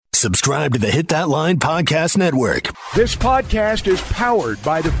subscribe to the Hit That Line Podcast Network. This podcast is powered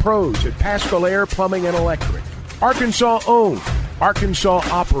by the pros at Paschal Air Plumbing and Electric. Arkansas owned, Arkansas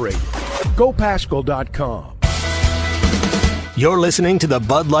operated. GoPaschal.com. You're listening to the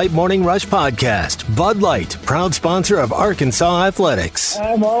Bud Light Morning Rush Podcast. Bud Light, proud sponsor of Arkansas Athletics.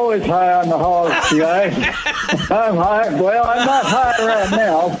 I'm always high on the Hogs, guys. I'm high. Well, I'm not high right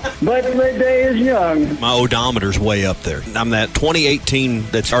now, but the day is young. My odometer's way up there. I'm that 2018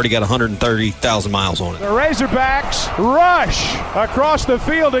 that's already got 130,000 miles on it. The Razorbacks rush across the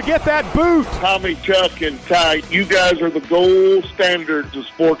field to get that boot. Tommy, Chuck, and Ty, you guys are the gold standards of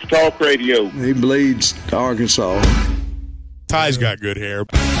sports talk radio. He bleeds Arkansas. Ty's got good hair.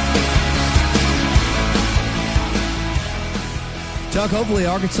 Chuck, hopefully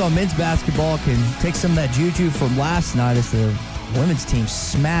Arkansas men's basketball can take some of that juju from last night as the women's team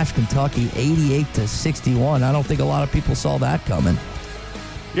smashed Kentucky 88-61. I don't think a lot of people saw that coming.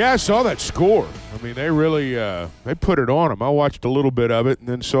 Yeah, I saw that score. I mean, they really they put it on them. I watched a little bit of it and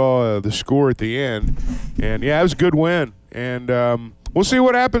then saw the score at the end. And, yeah, it was a good win. And we'll see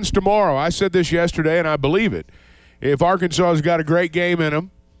what happens tomorrow. I said this yesterday, and I believe it. If Arkansas's got a great game in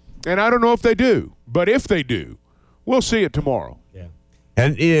them, and I don't know if they do, but if they do, we'll see it tomorrow. Yeah,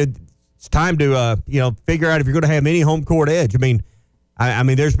 and it's time to figure out if you're going to have any home court edge. I mean,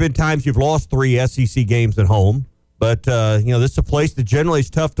 there's been times you've lost 3 SEC games at home, but this is a place that generally is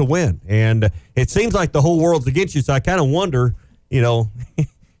tough to win, and it seems like the whole world's against you. So I kind of wonder, did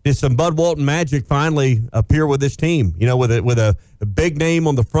some Bud Walton magic finally appear with this team? With a big name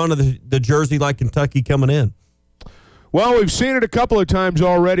on the front of the jersey like Kentucky coming in. Well, we've seen it a couple of times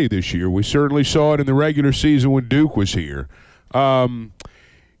already this year. We certainly saw it in the regular season when Duke was here.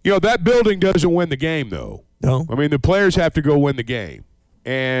 That building doesn't win the game, though. No. I mean, the players have to go win the game.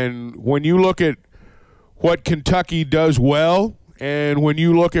 And when you look at what Kentucky does well and when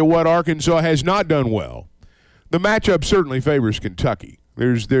you look at what Arkansas has not done well, the matchup certainly favors Kentucky.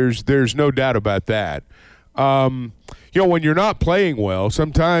 There's no doubt about that. When you're not playing well,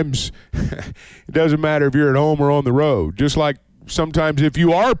 sometimes it doesn't matter if you're at home or on the road. Just like sometimes if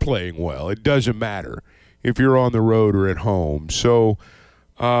you are playing well, it doesn't matter if you're on the road or at home. So,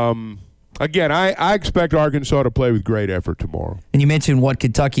 again, I expect Arkansas to play with great effort tomorrow. And you mentioned what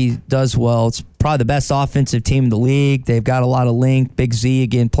Kentucky does well. It's probably the best offensive team in the league. They've got a lot of length. Big Z,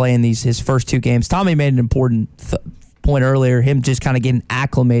 again, playing his first 2 games. Tommy made an important point earlier, him just kind of getting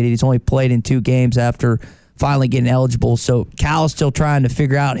acclimated. He's only played in 2 games after finally getting eligible. So Cal's still trying to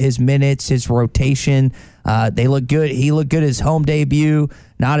figure out his minutes, his rotation. They look good. He looked good his home debut.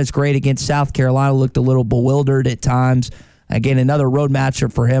 Not as great against South Carolina. Looked a little bewildered at times. Again, another road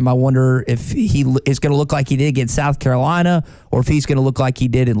matchup for him. I wonder if he is going to look like he did against South Carolina or if he's going to look like he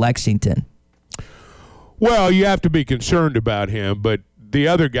did in Lexington. Well, you have to be concerned about him, but the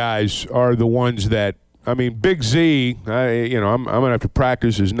other guys are the ones that, I mean, Big Z, I'm going to have to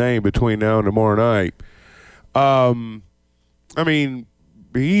practice his name between now and tomorrow night.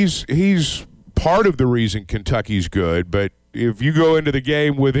 He's part of the reason Kentucky's good, but if you go into the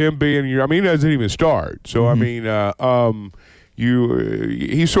game with him being he doesn't even start. So,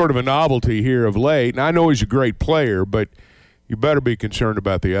 he's sort of a novelty here of late, and I know he's a great player, but you better be concerned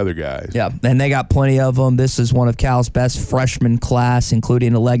about the other guys. Yeah, and they got plenty of them. This is one of Cal's best freshman class,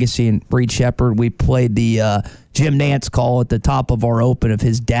 including a legacy in Reed Shepherd. We played the Jim Nantz call at the top of our open of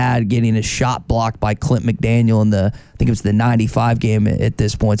his dad getting a shot blocked by Clint McDaniel in I think it was the 95 game at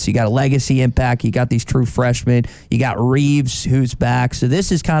this point. So you got a legacy impact. You got these true freshmen. You got Reeves, who's back. So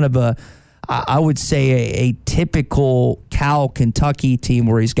this is kind of I would say a typical Cal Kentucky team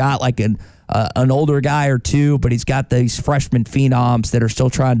where he's got like an older guy or 2, but he's got these freshman phenoms that are still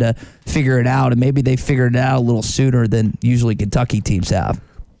trying to figure it out, and maybe they figured it out a little sooner than usually Kentucky teams have.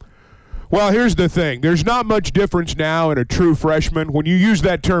 Well, here's the thing. There's not much difference now in a true freshman. When you use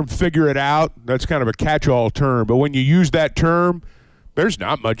that term, figure it out, that's kind of a catch-all term. But when you use that term, there's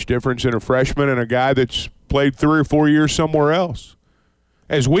not much difference in a freshman and a guy that's played 3 or 4 years somewhere else,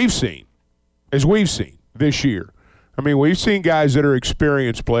 as we've seen this year. I mean, we've seen guys that are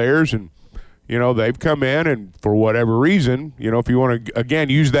experienced players, and they've come in, and for whatever reason, if you want to, again,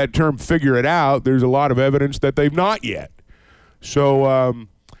 use that term, figure it out, there's a lot of evidence that they've not yet. So,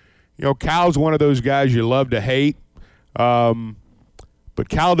 Cal's one of those guys you love to hate, but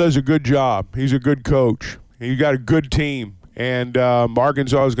Cal does a good job. He's a good coach. He's got a good team, and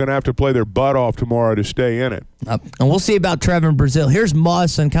Arkansas is going to have to play their butt off tomorrow to stay in it. And we'll see about Trevor Brazile. Here's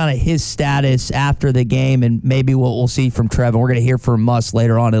Muss and kind of his status after the game, and maybe what we'll see from Trevor. We're going to hear from Muss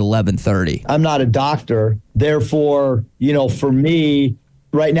later on at 11:30. I'm not a doctor. Therefore, for me,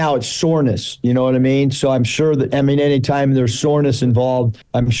 right now it's soreness, you know what I mean? So I'm sure that, anytime there's soreness involved,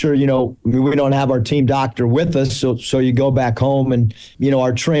 I'm sure, we don't have our team doctor with us. So you go back home and,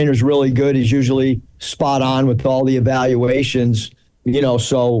 our trainer's really good. He's usually spot on with all the evaluations,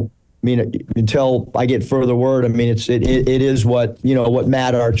 so, until I get further word, it is what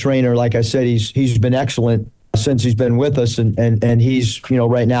Matt, our trainer, like I said, he's been excellent since he's been with us, and he's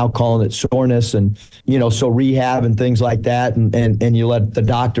right now calling it soreness, and so rehab and things like that, and you let the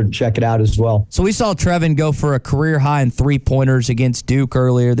doutor check it out as well. So we saw Trevin go for a career high in 3-pointers against Duke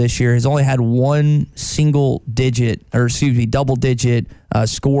earlier this year. He's only had one double digit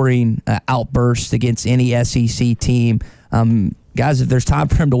scoring outburst against any SEC team. Guys, if there's time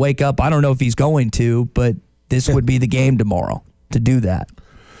for him to wake up, I don't know if he's going to, but this would be the game tomorrow to do that.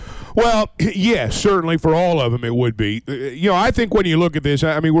 Well, yes, certainly for all of them it would be. I think when you look at this,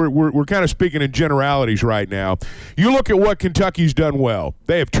 we're kind of speaking in generalities right now. You look at what Kentucky's done well.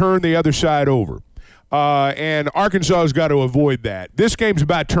 They have turned the other side over, and Arkansas has got to avoid that. This game's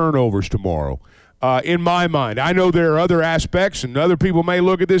about turnovers tomorrow, in my mind. I know there are other aspects, and other people may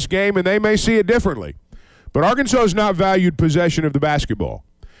look at this game and they may see it differently. But Arkansas has not valued possession of the basketball.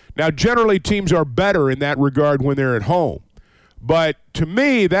 Now, generally, teams are better in that regard when they're at home. But to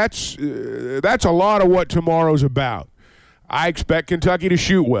me, that's a lot of what tomorrow's about. I expect Kentucky to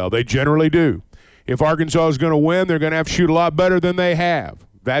shoot well. They generally do. If Arkansas is going to win, they're going to have to shoot a lot better than they have.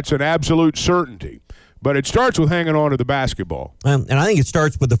 That's an absolute certainty. But it starts with hanging on to the basketball. And I think it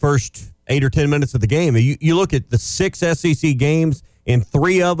starts with the first 8 or 10 minutes of the game. You look at the 6 SEC games, in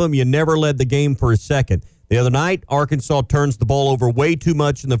 3 of them, you never led the game for a second. The other night, Arkansas turns the ball over way too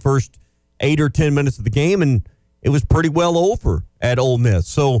much in the first 8 or 10 minutes of the game, and it was pretty well over at Ole Miss.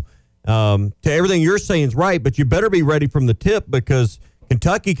 So to everything you're saying is right, but you better be ready from the tip, because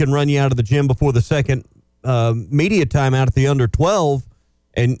Kentucky can run you out of the gym before the second media timeout at the under 12,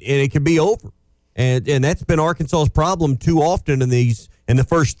 and it can be over. And that's been Arkansas's problem too often in the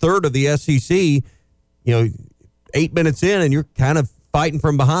first third of the SEC. 8 minutes in, and you're kind of fighting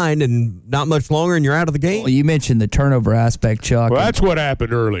from behind, and not much longer, and you're out of the game. Well, you mentioned the turnover aspect, Chuck. Well, that's what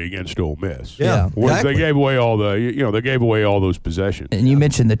happened early against Ole Miss. Yeah, exactly. They gave away all those possessions. And you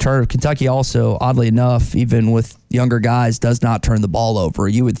mentioned the turnover. Kentucky also, oddly enough, even with younger guys, does not turn the ball over.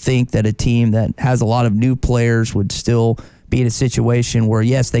 You would think that a team that has a lot of new players would still be in a situation where,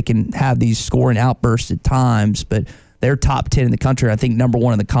 yes, they can have these scoring outbursts at times, but they're top 10 in the country, I think number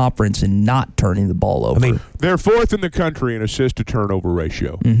 1 in the conference in not turning the ball over. They're 4th in the country in assist-to-turnover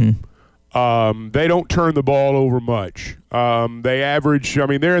ratio. Mm-hmm. They don't turn the ball over much. They average,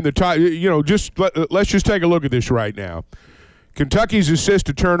 they're in the top, let's just take a look at this right now. Kentucky's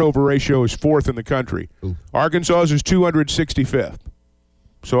assist-to-turnover ratio is 4th in the country. Ooh. Arkansas's is 265th.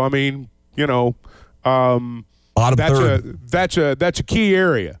 So, that's a key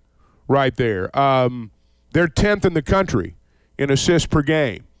area right there. They're 10th in the country in assists per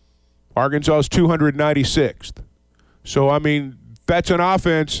game. Arkansas is 296th. So, that's an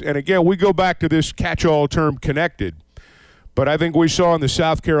offense. And, again, we go back to this catch-all term connected. But I think we saw in the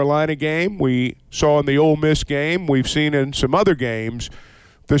South Carolina game, we saw in the Ole Miss game, we've seen in some other games,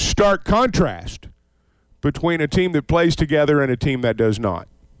 the stark contrast between a team that plays together and a team that does not.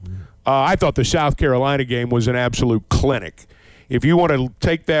 I thought the South Carolina game was an absolute clinic. If you want to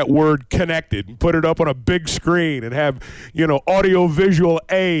take that word connected and put it up on a big screen and have, audio-visual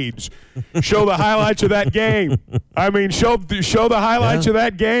aids, show the highlights of that game. Show the highlights of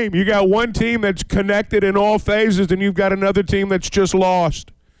that game. You got one team that's connected in all phases, and you've got another team that's just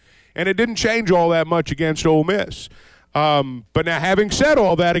lost. And it didn't change all that much against Ole Miss. But now, having said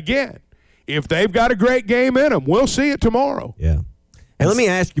all that, again, if they've got a great game in them, we'll see it tomorrow. Yeah. And let me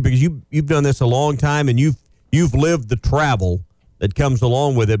ask you, because you've done this a long time, and you've lived the travel that comes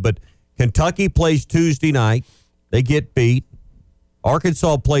along with it. But Kentucky plays Tuesday night. They get beat.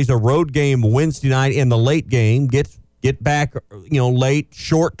 Arkansas plays a road game Wednesday night in the late game. Get back, late,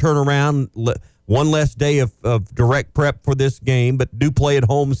 short turnaround, one less day of direct prep for this game, but do play at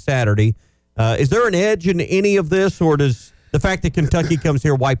home Saturday. Is there an edge in any of this, or does the fact that Kentucky comes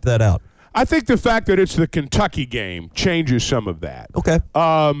here wipe that out? I think the fact that it's the Kentucky game changes some of that. Okay.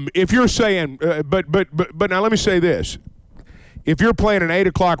 If you're saying, but now let me say this. If you're playing an 8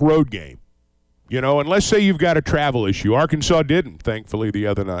 o'clock road game, and let's say you've got a travel issue. Arkansas didn't, thankfully, the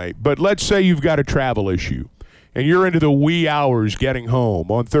other night. But let's say you've got a travel issue, and you're into the wee hours getting home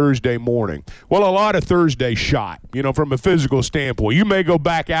on Thursday morning. Well, a lot of Thursday shot, from a physical standpoint. You may go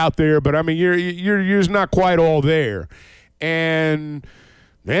back out there, but, you're just not quite all there. And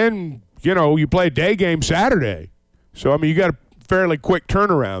then, you play a day game Saturday. So, you got a fairly quick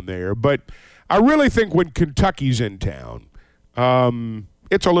turnaround there. But I really think when Kentucky's in town,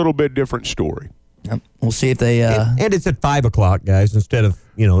 it's a little bit different story. Yep. We'll see if they. And it's at 5 o'clock, guys, instead of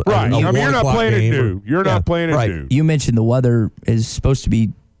right. A You're not playing at noon. You're not playing at noon. You mentioned the weather is supposed to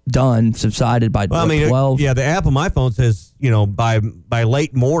be subsided by 12. Yeah, the app on my phone says by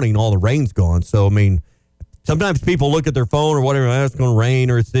late morning all the rain's gone. So sometimes people look at their phone or whatever, it's going to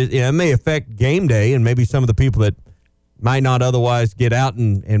rain, or it may affect game day, and maybe some of the people that might not otherwise get out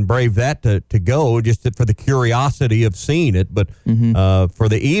and brave that to go just for the curiosity of seeing it. But for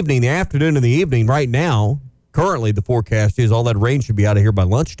the evening, the afternoon and the evening, right now, currently the forecast is all that rain should be out of here by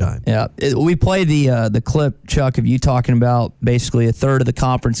lunchtime. Yeah, we played the clip, Chuck, of you talking about basically a third of the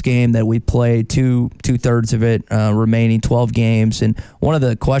conference game that we played, two-thirds of it remaining 12 games. And one of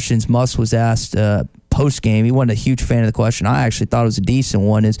the questions Muss was asked post-game, he wasn't a huge fan of the question. I actually thought it was a decent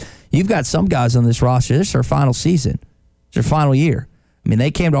one, is you've got some guys on this roster, this is their final season. It's their final year. I mean,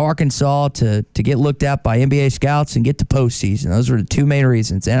 they came to Arkansas to get looked at by NBA scouts and get to postseason. Those were the two main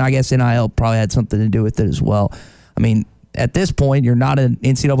reasons. And I guess NIL probably had something to do with it as well. I mean, at this point, you're not an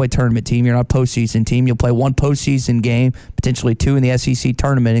NCAA tournament team. You're not a postseason team. You'll play one postseason game, potentially two in the SEC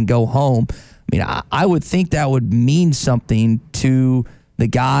tournament, and go home. I mean, I would think that would mean something to the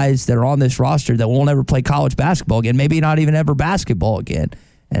guys that are on this roster that won't ever play college basketball again, maybe not even ever basketball again.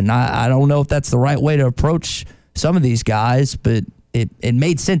 And I don't know if that's the right way to approach some of these guys, but it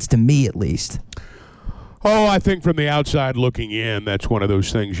made sense to me at least. Oh, I think from the outside looking in, that's one of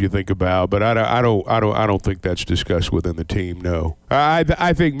those things you think about. But I don't think that's discussed within the team. No,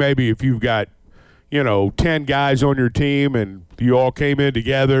 I think maybe if you've got 10 guys on your team and you all came in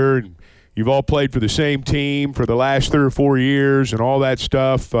together and you've all played for the same team for the last 3 or 4 years and all that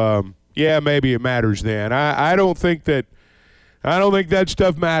stuff, yeah, maybe it matters then. I don't think that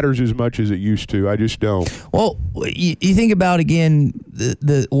stuff matters as much as it used to. I just don't. Well, you think about, again,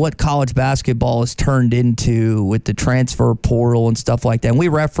 the what college basketball has turned into with the transfer portal and stuff like that. And we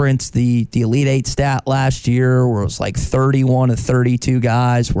referenced the Elite Eight stat last year where it was like 31 of 32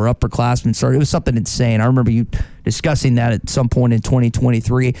 guys were upperclassmen. So it was something insane. I remember you discussing that at some point in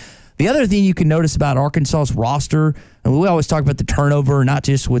 2023. The other thing you can notice about Arkansas's roster, and we always talk about the turnover, not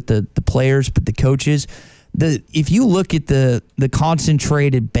just with the players, but the coaches. If you look at the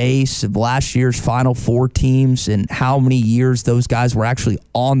concentrated base of last year's Final Four teams and how many years those guys were actually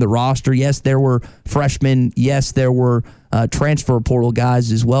on the roster, yes, there were freshmen, yes, there were transfer portal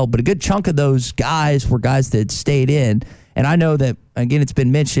guys as well, but a good chunk of those guys were guys that stayed in. And I know that, again, it's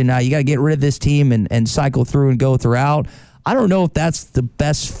been mentioned, you got to get rid of this team and cycle through and go throughout. I don't know if that's the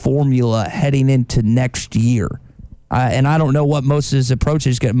best formula heading into next year. And I don't know what Muss's approach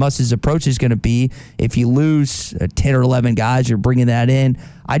is going to be. If you lose 10 or 11 guys, you're bringing that in.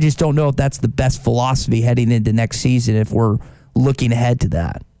 I just don't know if that's the best philosophy heading into next season if we're looking ahead to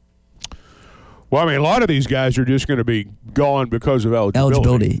that. Well, I mean, a lot of these guys are just going to be gone because of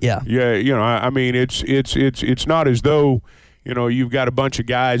eligibility. Yeah. Yeah, I mean, it's not as though, you've got a bunch of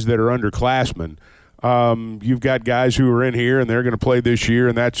guys that are underclassmen. You've got guys who are in here and they're going to play this year,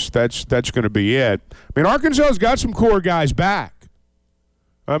 and that's going to be it. I mean, Arkansas's got some core guys back.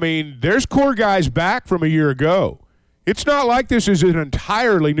 I mean, there's core guys back from a year ago. It's not like this is an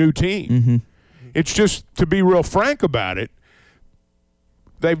entirely new team. Mm-hmm. It's just, to be real frank about it,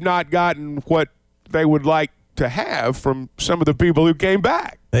 they've not gotten what they would like to have from some of the people who came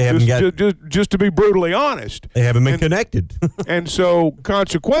back. They haven't just to be brutally honest. They haven't been connected. And so,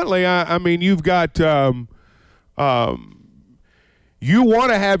 consequently, I mean, you've got you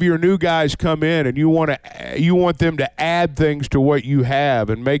want to have your new guys come in, and you want them to add things to what you have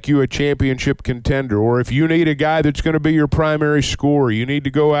and make you a championship contender. Or if you need a guy that's going to be your primary scorer, you need to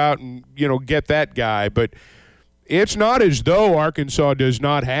go out and get that guy. But it's not as though Arkansas does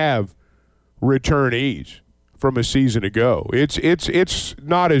not have returnees from a season ago. It's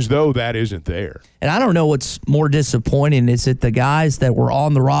not as though that isn't there. And I don't know what's more disappointing. Is it the guys that were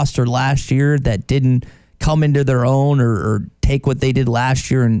on the roster last year that didn't come into their own or take what they did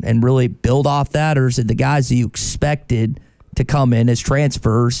last year and really build off that? Or is it the guys that you expected to come in as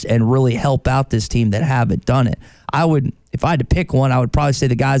transfers and really help out this team that haven't done it? If I had to pick one, I would probably say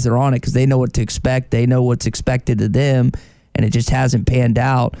the guys that are on it because they know what to expect. They know what's expected of them, and it just hasn't panned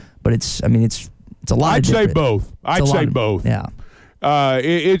out. But it's a lot. I'd say both. Yeah.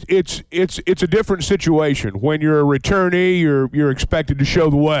 It's a different situation. When you're a returnee, you're expected to show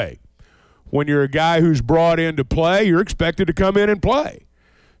the way. When you're a guy who's brought in to play, you're expected to come in and play.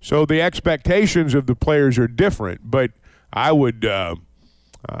 So the expectations of the players are different. But I'd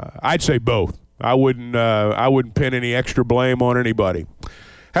say both. I wouldn't pin any extra blame on anybody.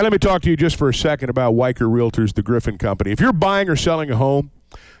 Hey, let me talk to you just for a second about Weicker Realtors, the Griffin Company. If you're buying or selling a home,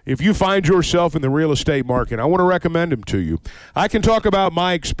 if you find yourself in the real estate market, I want to recommend them to you. I can talk about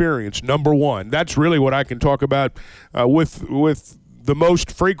my experience, number one. That's really what I can talk about with the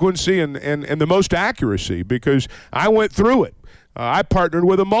most frequency and the most accuracy, because I went through it. I partnered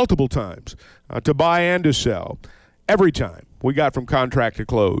with them multiple times to buy and to sell. Every time we got from contract to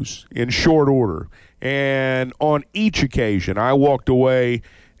close in short order. And on each occasion, I walked away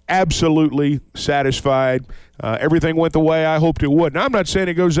absolutely satisfied. Everything went the way I hoped it would. Now, I'm not saying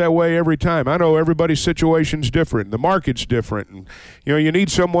it goes that way every time. I know everybody's situation's different. The market's different. And, you need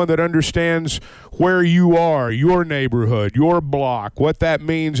someone that understands where you are, your neighborhood, your block, what that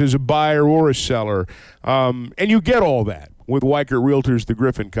means as a buyer or a seller. And you get all that with Weichert Realtors, the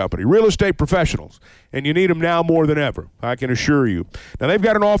Griffin Company. Real estate professionals, and you need them now more than ever, I can assure you. Now, they've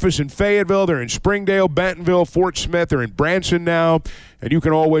got an office in Fayetteville. They're in Springdale, Bentonville, Fort Smith. They're in Branson now, and you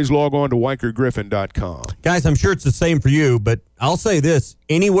can always log on to WeichertGriffin.com. Guys, I'm sure it's the same for you, but I'll say this.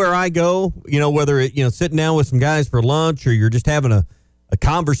 Anywhere I go, whether it, sitting down with some guys for lunch or you're just having a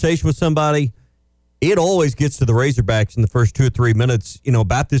conversation with somebody, it always gets to the Razorbacks in the first 2 or 3 minutes,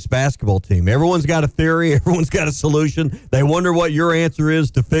 about this basketball team. Everyone's got a theory. Everyone's got a solution. They wonder what your answer is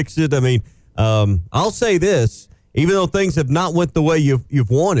to fix it. I mean, I'll say this. Even though things have not went the way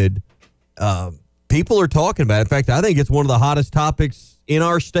you've wanted, people are talking about it. In fact, I think it's one of the hottest topics in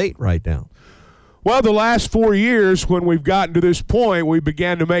our state right now. Well, the last 4 years, when we've gotten to this point, we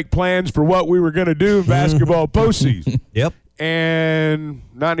began to make plans for what we were going to do in basketball postseason. Yep. And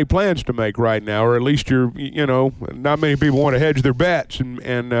not any plans to make right now, or at least not many people want to hedge their bets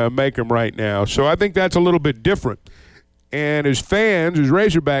and make them right now. So I think that's a little bit different. And as fans, as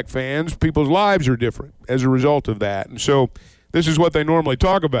Razorback fans, people's lives are different as a result of that. And so this is what they normally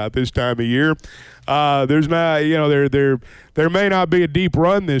talk about this time of year. There's not, there may not be a deep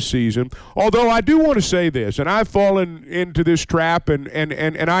run this season. Although I do want to say this, and I've fallen into this trap, and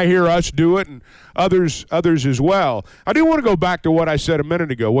I hear us do it, and others as well. I do want to go back to what I said a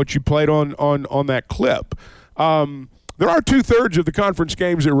minute ago, what you played on that clip. There are 2/3 of the conference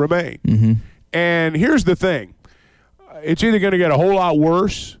games that remain. Mm-hmm. And here's the thing. It's either going to get a whole lot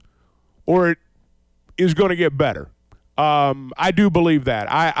worse or it is going to get better. I do believe that.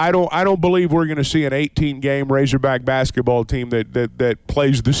 I don't believe we're going to see an 18-game Razorback basketball team that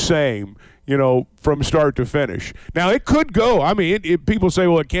plays the same, from start to finish. Now, it could go. I mean, people say,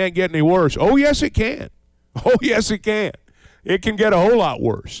 well, it can't get any worse. Oh, yes, it can. Oh, yes, it can. It can get a whole lot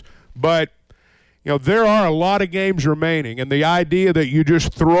worse. But, there are a lot of games remaining, and the idea that you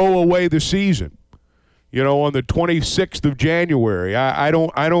just throw away the season, on the 26th of January, I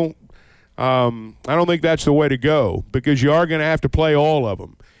don't think that's the way to go, because you are going to have to play all of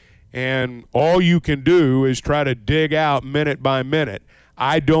them. And all you can do is try to dig out minute by minute.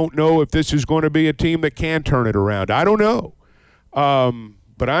 I don't know if this is going to be a team that can turn it around. I don't know.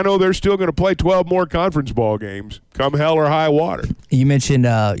 But I know they're still going to play 12 more conference ball games, come hell or high water. You mentioned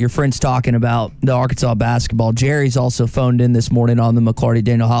your friends talking about the Arkansas basketball. Jerry's also phoned in this morning on the McClarty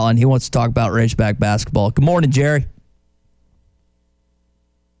Daniel hotline. He wants to talk about Razorback basketball. Good morning, Jerry.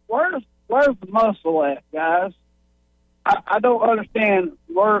 Where's the muscle at, guys? I don't understand.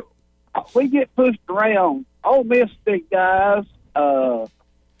 We get pushed around. Ole Miss big guys, South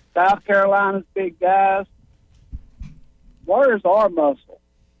Carolina's big guys. Where's our muscle?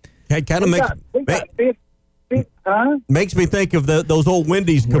 It kind of makes me think of those old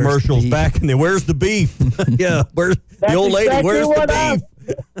Wendy's commercials back in the "Where's the beef?" Yeah, where's the old lady? Exactly Where's the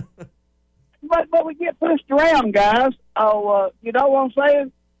beef? But we get pushed around, guys. Oh, you know what I'm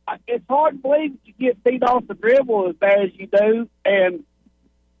saying? It's hard to believe that you get beat off the dribble as bad as you do, and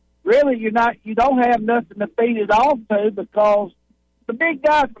really you don't have nothing to feed it off to, because the big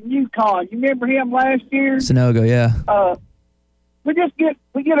guy from UConn, you remember him last year? Sonogo, yeah. We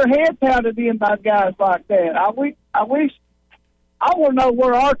get our head pounded in by guys like that. I want to know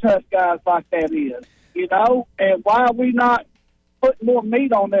where our tough guys like that is, and why are we not putting more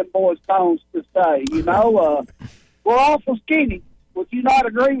meat on them boys' bones to say, we're awful skinny. Would you not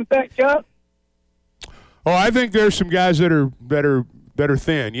agree with that, Chuck? Oh, I think there's some guys that are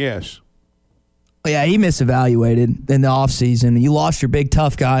thin, yes. Yeah, he misevaluated in the offseason. You lost your big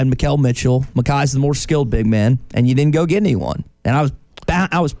tough guy in Mikael Mitchell. Makai's the more skilled big man, and you didn't go get anyone. And I was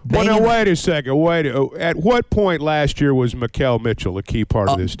well, now, wait a second. At what point last year was Mikael Mitchell a key part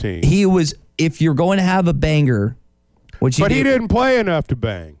of this team? He was, if you're going to have a banger, which he didn't play enough to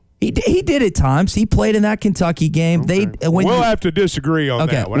bang. He did at times. He played in that Kentucky game. Okay. We'll have to disagree on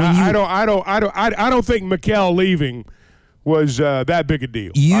that one. I don't think Mikael leaving was that big a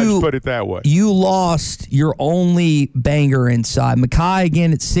deal. I just put it that way. You lost your only banger inside. Mekhi,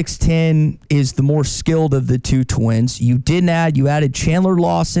 again, at 6'10", is the more skilled of the two twins. You added Chandler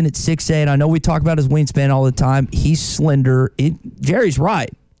Lawson at 6'8". I know we talk about his wingspan all the time. He's slender. Jerry's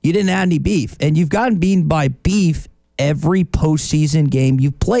right. You didn't add any beef. And you've gotten beaten by beef every postseason game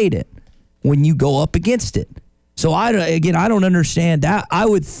you've played it when you go up against it. So, I don't understand that. I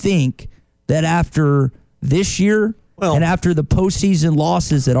would think that after this year, and after the postseason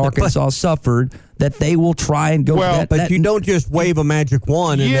losses that Arkansas suffered, that they will try and go. But you don't just wave a magic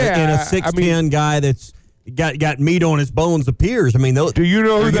wand and a 6'10" guy that's got meat on his bones appears. I mean, do you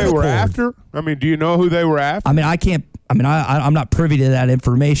know who they were after? I mean, do you know who they were after? I mean, I can't. I mean, I'm not privy to that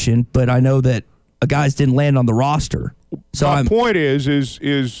information, but I know that guys didn't land on the roster. So my point is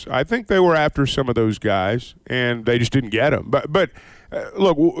I think they were after some of those guys, and they just didn't get them. But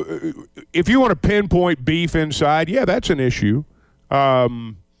look, if you want to pinpoint beef inside, yeah, that's an issue.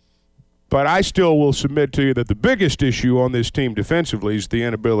 But I still will submit to you that the biggest issue on this team defensively is the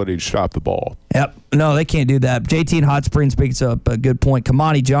inability to stop the ball. Yep. No, they can't do that. JT in Hot Springs picks up a good point.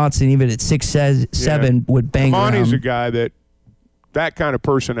 Kamani Johnson, even at 6'7", would bang around. Kamani's a guy that kind of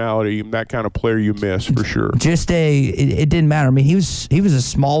personality, that kind of player you miss for sure. It didn't matter. I mean, he was a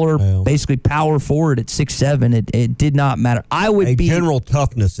smaller, basically power forward at 6'7". It did not matter. General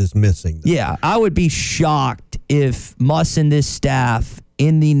toughness is missing. Yeah, I would be shocked if Muss and this staff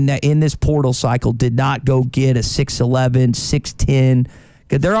in this portal cycle did not go get a 6'11", 6'10".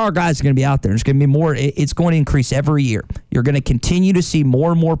 Because there are guys going to be out there. There's going to be more. It's going to increase every year. You're going to continue to see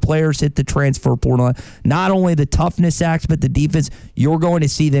more and more players hit the transfer portal. Not only the toughness acts, but the defense. You're going to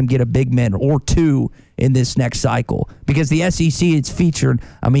see them get a big man or two in this next cycle. Because the SEC is featured.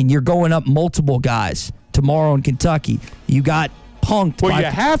 I mean, you're going up multiple guys tomorrow in Kentucky. You got punked. Well, you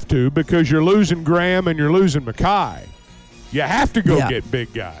have to because you're losing Graham and you're losing Mekhi. You have to go get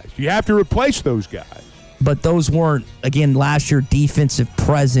big guys. You have to replace those guys. But those weren't, again, last year defensive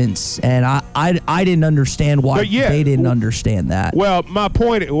presence, and I didn't understand why they didn't understand that. Well, my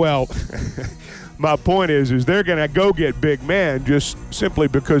point is they're going to go get big men just simply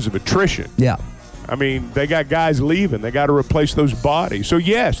because of attrition. Yeah. I mean, they got guys leaving. They got to replace those bodies. So,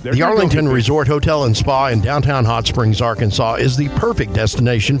 yes. The Arlington Resort Hotel and Spa in downtown Hot Springs, Arkansas is the perfect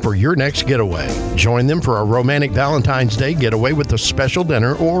destination for your next getaway. Join them for a romantic Valentine's Day getaway with a special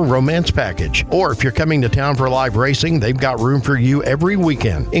dinner or romance package. Or if you're coming to town for live racing, they've got room for you every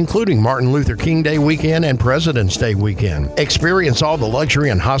weekend, including Martin Luther King Day weekend and President's Day weekend. Experience all the luxury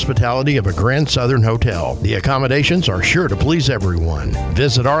and hospitality of a Grand Southern hotel. The accommodations are sure to please everyone.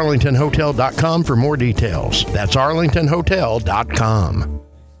 Visit arlingtonhotel.com for more details. That's arlingtonhotel.com.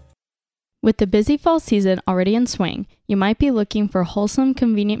 With the busy fall season already in swing, you might be looking for wholesome,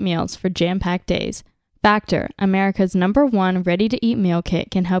 convenient meals for jam-packed days. Factor, America's #1 ready-to-eat meal kit,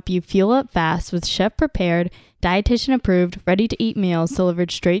 can help you fuel up fast with chef-prepared, dietitian-approved, ready-to-eat meals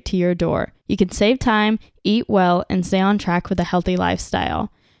delivered straight to your door. You can save time, eat well, and stay on track with a healthy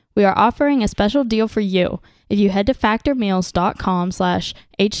lifestyle. We are offering a special deal for you. If you head to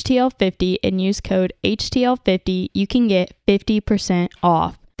factormeals.com/HTL50 and use code HTL50, you can get 50%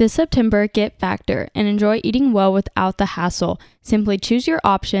 off. This September, get Factor and enjoy eating well without the hassle. Simply choose your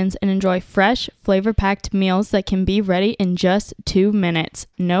options and enjoy fresh, flavor-packed meals that can be ready in just 2 minutes.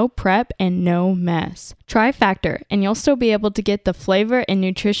 No prep and no mess. Try Factor and you'll still be able to get the flavor and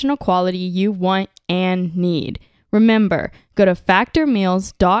nutritional quality you want and need. Remember, go to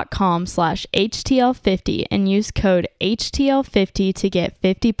factormeals.com/HTL50 and use code HTL50 to get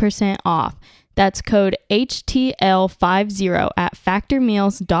 50% off. That's code HTL50 at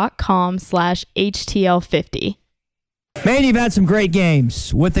factormeals.com/HTL50. Man, you've had some great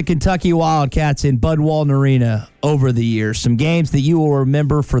games with the Kentucky Wildcats in Bud Walton Arena over the years. Some games that you will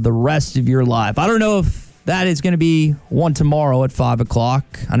remember for the rest of your life. I don't know if that is going to be one tomorrow at 5 o'clock.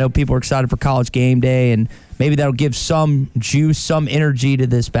 I know people are excited for College Game Day, and maybe that'll give some juice, some energy to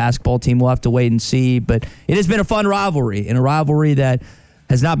this basketball team. We'll have to wait and see. But it has been a fun rivalry, and a rivalry that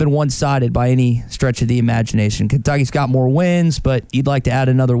has not been one-sided by any stretch of the imagination. Kentucky's got more wins, but you'd like to add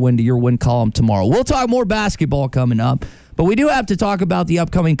another win to your win column tomorrow. We'll talk more basketball coming up, but we do have to talk about the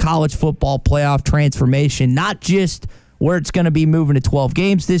upcoming college football playoff transformation, not just where it's going to be moving to 12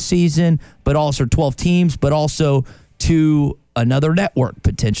 games this season, but also 12 teams, but also to another network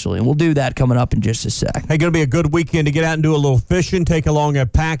potentially. And we'll do that coming up in just a sec. Hey, going to be a good weekend to get out and do a little fishing. Take along a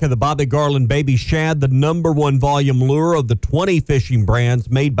pack of the Bobby Garland Baby Shad, the #1 volume lure of the 20 fishing brands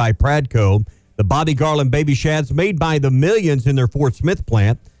made by Pradco. The Bobby Garland Baby Shad's made by the millions in their Fort Smith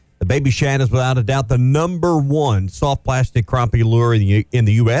plant. The Baby Shad is without a doubt the #1 soft plastic crappie lure in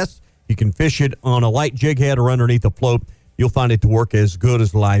the U.S. You can fish it on a light jig head or underneath a float. you'll find it to work as good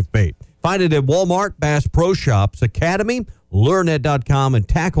as live bait. Find it at Walmart, Bass Pro Shops, Academy, LureNet.com, and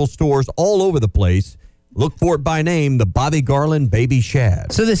tackle stores all over the place. Look for it by name, the Bobby Garland Baby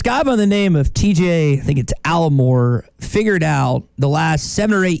Shad. So this guy by the name of TJ, I think it's Allamore, figured out the last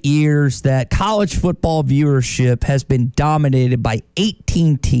 7 or 8 years that college football viewership has been dominated by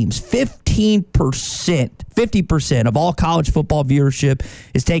 18 teams. 50% of all college football viewership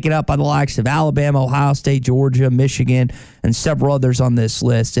is taken up by the likes of Alabama, Ohio State, Georgia, Michigan, and several others on this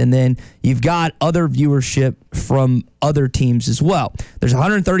list. And then you've got other viewership from other teams as well. There's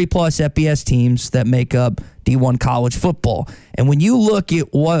 130 plus FBS teams that make up D1 college football. And when you look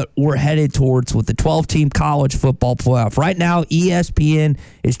at what we're headed towards with the 12-team college football playoff, right now ESPN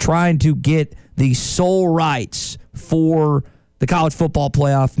is trying to get the sole rights for the college football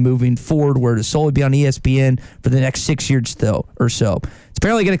playoff moving forward, where to solely be on ESPN for the next 6 years or so. It's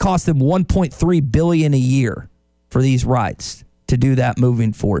apparently going to cost them $1.3 billion a year for these rights to do that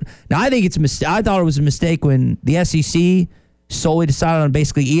moving forward. Now, I think it's a mistake. I thought it was a mistake when the SEC solely decided on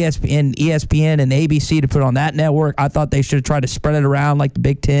basically ESPN and the ABC to put on that network. I thought they should have tried to spread it around like the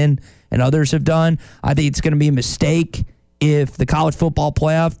Big Ten and others have done. I think it's going to be a mistake if the college football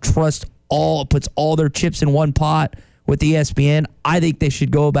playoff puts all their chips in one pot with ESPN. I think they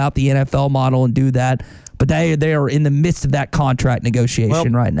should go about the NFL model and do that. But they are in the midst of that contract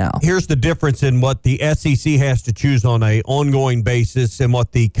negotiation right now. Here's the difference in what the SEC has to choose on an ongoing basis and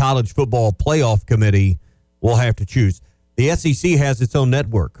what the College Football Playoff Committee will have to choose. The SEC has its own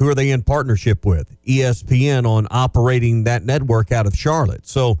network. Who are they in partnership with? ESPN on operating that network out of Charlotte.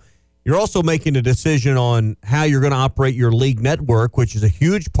 So you're also making a decision on how you're going to operate your league network, which is a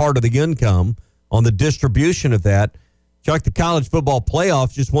huge part of the income on the distribution of that. Chuck, the college football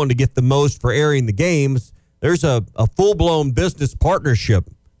playoffs just wanted to get the most for airing the games. There's a full-blown business partnership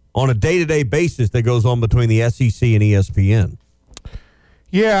on a day-to-day basis that goes on between the SEC and ESPN.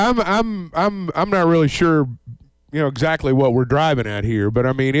 Yeah, I'm not really sure, exactly what we're driving at here, but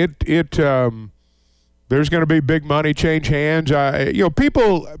I mean there's going to be big money change hands.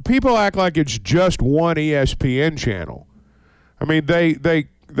 People act like it's just one ESPN channel. I mean they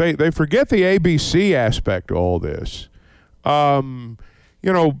forget the ABC aspect of all this. There's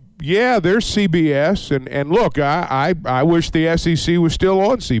CBS, and look, I wish the SEC was still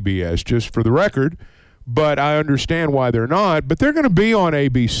on CBS, just for the record, but I understand why they're not. But they're going to be on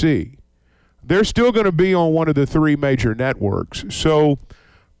ABC. They're still going to be on one of the three major networks. So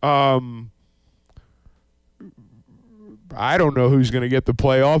I don't know who's going to get the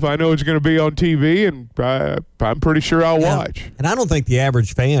playoff. I know it's going to be on TV, and I'm pretty sure I'll watch. And I don't think the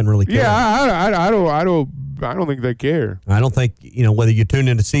average fan really cares. Yeah, I don't think they care. I don't think, whether you tune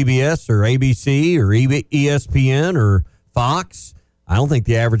into CBS or ABC or ESPN or Fox, I don't think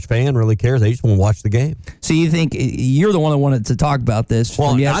the average fan really cares. They just want to watch the game. So you think you're the one that wanted to talk about this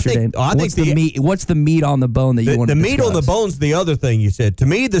from yesterday. What's the meat on the bone that you want to discuss? The meat on the bone's the other thing you said. To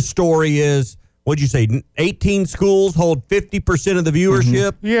me, the story is, what'd you say, 18 schools hold 50% of the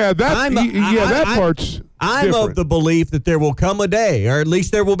viewership? Mm-hmm. Yeah, that part's I'm different. of the belief that there will come a day, or at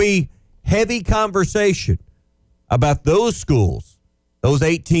least there will be heavy conversation about those schools, those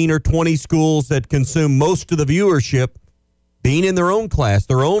 18 or 20 schools that consume most of the viewership, being in their own class,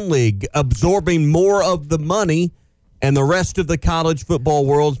 their own league, absorbing more of the money, and the rest of the college football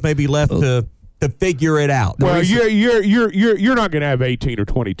world's maybe left to figure it out. Well, you're not going to have 18 or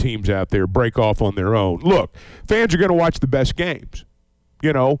 20 teams out there break off on their own. Look, fans are going to watch the best games.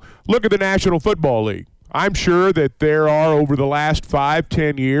 Look at the National Football League. I'm sure that there are, over the last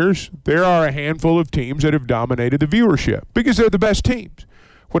 5-10 years, there are a handful of teams that have dominated the viewership because they're the best teams.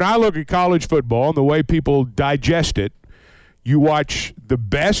 When I look at college football and the way people digest it, you watch the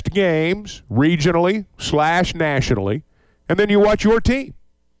best games regionally / nationally, and then you watch your team.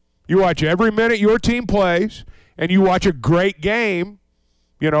 You watch every minute your team plays, and you watch a great game,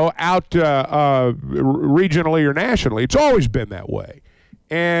 out regionally or nationally. It's always been that way.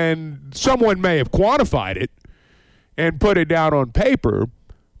 And someone may have quantified it and put it down on paper,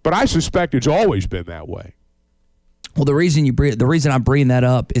 but I suspect it's always been that way. Well, the reason I'm bringing that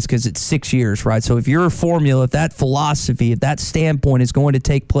up is because it's 6 years, right? So if your formula, if that philosophy, if that standpoint is going to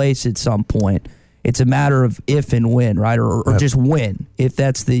take place at some point, it's a matter of if and when, right? Or just when, if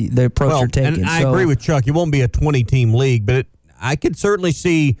that's the approach you're taking. And I agree with Chuck. It won't be a 20-team league, but I could certainly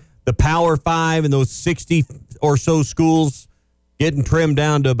see the Power 5 and those 60 or so schools getting trimmed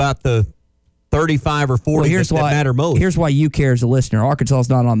down to about the 35 or 40 that matter most. Here's why you care as a listener. Arkansas is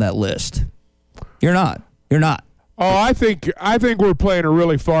not on that list. You're not. Oh, I think we're playing a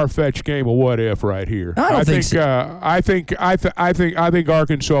really far-fetched game of what if right here. I think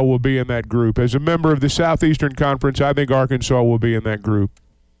Arkansas will be in that group. As a member of the Southeastern Conference, I think Arkansas will be in that group.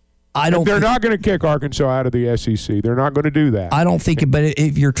 They're not going to kick Arkansas out of the SEC. They're not going to do that. I don't think, but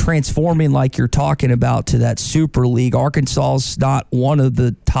if you're transforming like you're talking about to that Super League, Arkansas's not one of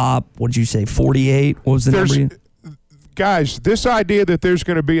the top, what did you say, 48? What was the number? Guys, this idea that there's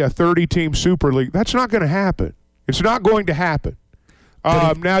going to be a 30-team Super League, that's not going to happen. It's not going to happen.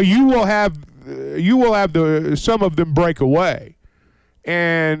 Now you will have some of them break away,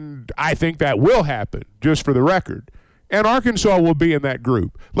 and I think that will happen. Just for the record, and Arkansas will be in that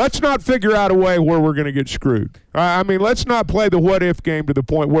group. Let's not figure out a way where we're going to get screwed. Let's not play the what if game to the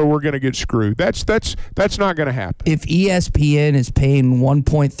point where we're going to get screwed. That's not going to happen. If ESPN is paying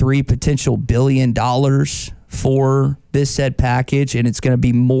 $1.3 potential billion for this said package, and it's going to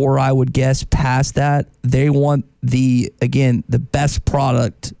be more, I would guess, past that. They want the best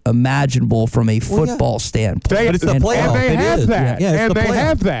product imaginable from a football standpoint. But it's the playoff. And they have that. Yeah, and they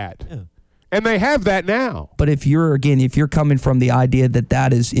have that. Yeah. And they have that now. But if you're coming from the idea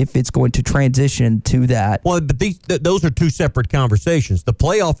that is if it's going to transition to that. Well, but those are two separate conversations. The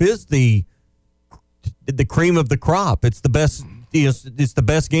playoff is the cream of the crop. It's the best. It's the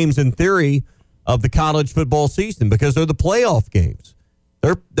best games in theory of the college football season because they're the playoff games.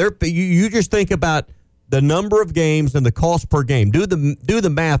 You just think about the number of games and the cost per game. Do the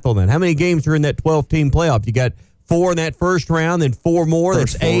math on that. How many games are in that 12-team playoff? You got 4 in that first round, then 4 more.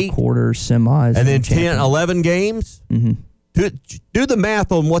 First that's 8 quarters, semis, and then 10, 11 games. Mm-hmm. Do the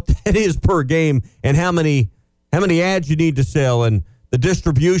math on what that is per game and how many ads you need to sell and the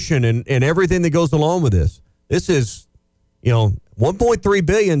distribution and everything that goes along with this. This is, $1.3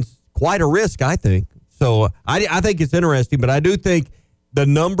 billion. Quite a risk, I think. So I think it's interesting, but I do think the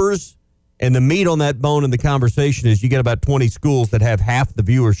numbers and the meat on that bone in the conversation is you get about 20 schools that have half the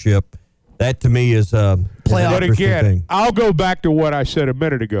viewership. That to me is a But again, I'll go back to what I said a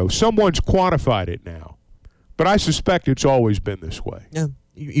minute ago. Someone's quantified it now, but I suspect it's always been this way. Yeah.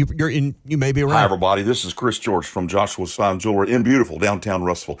 You may be right. Hi, everybody. This is Chris George from Joshua's Fine Jewelry in beautiful downtown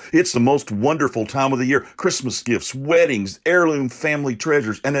Russellville. It's the most wonderful time of the year. Christmas gifts, weddings, heirloom family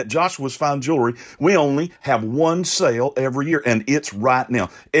treasures. And at Joshua's Fine Jewelry, we only have one sale every year, and it's right now.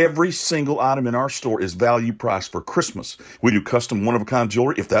 Every single item in our store is value priced for Christmas. We do custom one-of-a-kind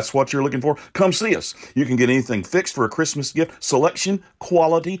jewelry. If that's what you're looking for, come see us. You can get anything fixed for a Christmas gift. Selection,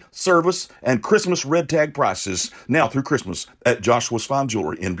 quality, service, and Christmas red tag prices now through Christmas at Joshua's Fine Jewelry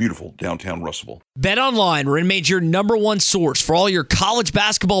in beautiful downtown Russellville. BetOnline remains your #1 source for all your college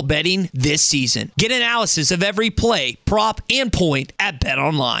basketball betting this season. Get analysis of every play, prop, and point at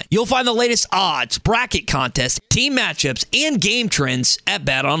BetOnline. You'll find the latest odds, bracket contests, team matchups, and game trends at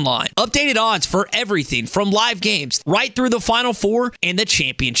BetOnline. Updated odds for everything from live games right through the Final Four and the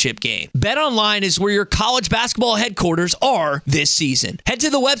championship game. BetOnline is where your college basketball headquarters are this season. Head to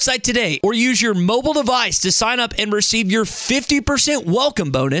the website today or use your mobile device to sign up and receive your 50% welcome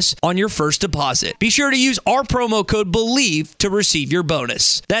bonus on your first deposit. Be sure to use our promo code BELIEVE to receive your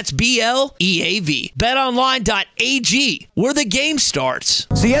bonus. That's BLEAV. BetOnline.ag, where the game starts.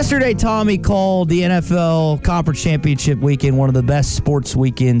 So yesterday, Tommy called the NFL Conference Championship weekend one of the best sports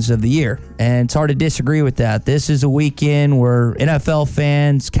weekends of the year. And it's hard to disagree with that. This is a weekend where NFL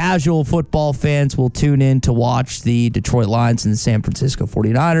fans, casual football fans will tune in to watch the Detroit Lions and the San Francisco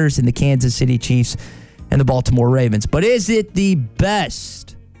 49ers and the Kansas City Chiefs and the Baltimore Ravens. But is it the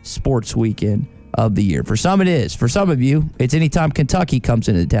best sports weekend of the year? For some it is. For some of you, it's anytime Kentucky comes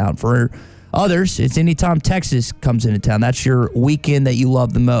into town. For others, it's anytime Texas comes into town. That's your weekend that you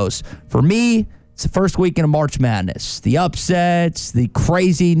love the most. For me, it's the first weekend of March Madness. The upsets, the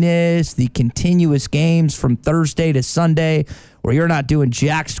craziness, the continuous games from Thursday to Sunday where you're not doing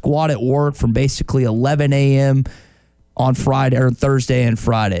jack squat at work from basically 11 a.m. on Friday or Thursday and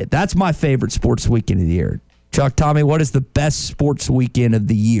Friday. That's my favorite sports weekend of the year. Chuck, Tommy, what is the best sports weekend of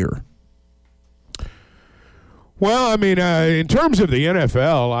the year? Well, I mean, in terms of the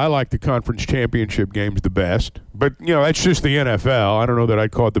NFL, I like the conference championship games the best. But, that's just the NFL. I don't know that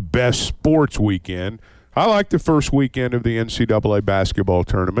I'd call it the best sports weekend. I like the first weekend of the NCAA basketball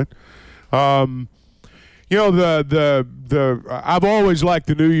tournament. I've always liked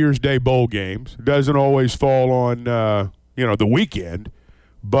the New Year's Day bowl games. It doesn't always fall on, the weekend.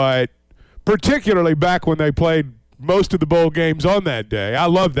 But particularly back when they played most of the bowl games on that day. I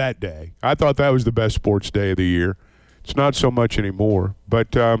love that day. I thought that was the best sports day of the year. It's not so much anymore.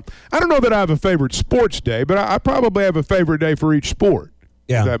 But I don't know that I have a favorite sports day, but I probably have a favorite day for each sport.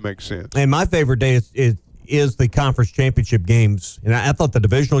 Yeah. If that makes sense. And my favorite day is is the conference championship games. And I thought the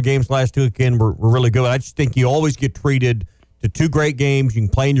divisional games last weekend were really good. I just think you always get treated to two great games. You can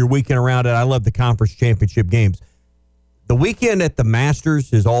plan your weekend around it. I love the conference championship games. The weekend at the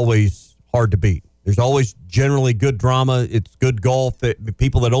Masters is always hard to beat. There's always generally good drama. It's good golf.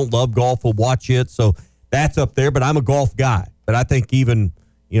 People that don't love golf will watch it. So that's up there. But I'm a golf guy. But I think even,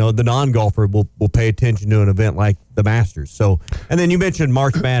 the non-golfer will pay attention to an event like the Masters. So, and then you mentioned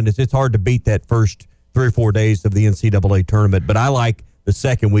March Madness. It's hard to beat that first 3 or 4 days of the NCAA tournament. But I like the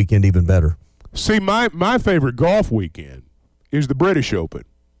second weekend even better. See, my favorite golf weekend is the British Open.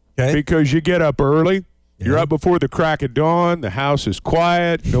 Okay. Because you get up early. You're up before the crack of dawn. The house is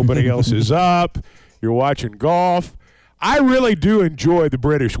quiet. Nobody else is up. You're watching golf. I really do enjoy the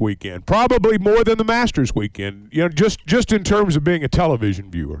British weekend, probably more than the Masters weekend, just in terms of being a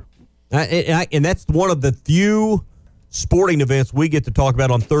television viewer. And that's one of the few sporting events we get to talk about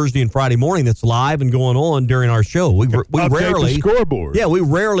on Thursday and Friday morning that's live and going on during our show. We rarely the scoreboard. Yeah, we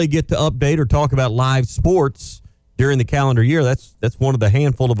rarely get to update or talk about live sports during the calendar year. That's one of the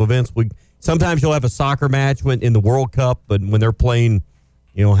handful of events sometimes you'll have a soccer match in the World Cup, but when they're playing,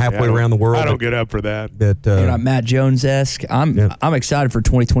 halfway around the world. I don't get up for that. You're not Matt Jones-esque. I'm excited for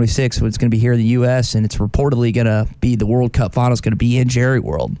 2026 when it's going to be here in the U.S., and it's reportedly going to be the World Cup Finals going to be in Jerry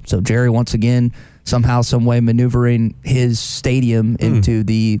World. So Jerry, once again, somehow, some way maneuvering his stadium into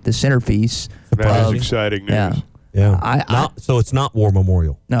the centerpiece. That is exciting news. Yeah. So it's not War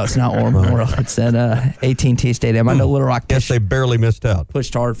Memorial. No, it's not War Memorial. It's at AT&T Stadium. I know Little Rock they barely missed out.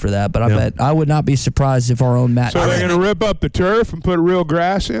 Pushed hard for that, but I bet I would not be surprised if our own Matt. So they're going to rip up the turf and put real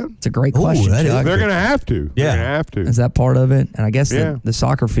grass in? It's a great question, Chuck. They're going to have to. Yeah. They're going to have to. Is that part of it? And I guess the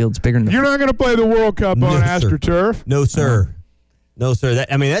soccer field's bigger than You're not going to play the World Cup on AstroTurf? No, sir. No, sir.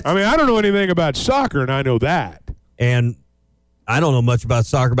 I don't know anything about soccer, and I know that. And I don't know much about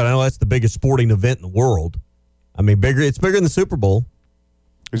soccer, but I know that's the biggest sporting event in the world. I mean, it's bigger than the Super Bowl.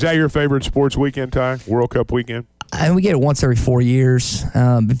 Is that your favorite sports weekend, Ty? World Cup weekend? And we get it once every 4 years.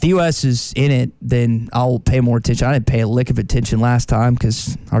 If the U.S. is in it, then I'll pay more attention. I didn't pay a lick of attention last time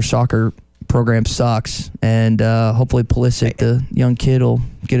because our soccer program sucks. And hopefully Pulisic, the young kid, will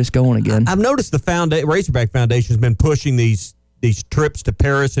get us going again. I've noticed the Razorback Foundation has been pushing these trips to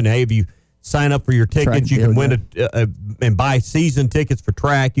Paris. And, hey, if you sign up for your tickets, you can win and buy season tickets for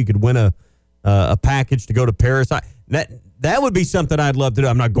track. You could win a package to go to Paris. That would be something I'd love to do.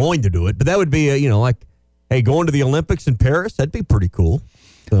 I'm not going to do it, but that would be hey, going to the Olympics in Paris, that'd be pretty cool.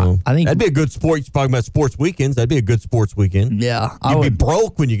 So I think that'd be a good sport. You're talking about sports weekends. That'd be a good sports weekend. Yeah, you'd be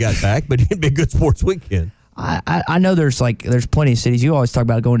broke when you got back, but it'd be a good sports weekend. I know there's plenty of cities. You always talk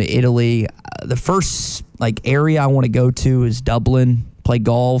about going to Italy. The first area I want to go to is Dublin. Play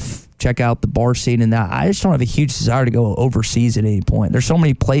golf, check out the bar scene and that. I just don't have a huge desire to go overseas at any point. There's so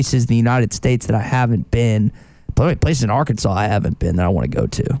many places in the United States that I haven't been. Places in Arkansas I haven't been that I want to go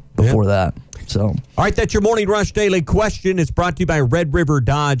to before that. So, all right, that's your Morning Rush Daily Question. It's brought to you by Red River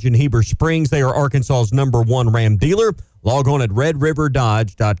Dodge in Heber Springs. They are Arkansas's #1 Ram dealer. Log on at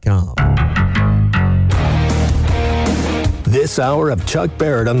redriverdodge.com. This hour of Chuck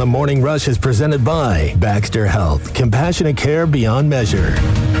Barrett on the Morning Rush is presented by Baxter Health. Compassionate care beyond measure.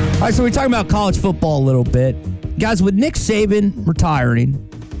 All right, so we're talking about college football a little bit. Guys, with Nick Saban retiring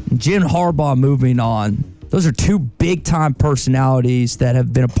and Jim Harbaugh moving on, those are two big-time personalities that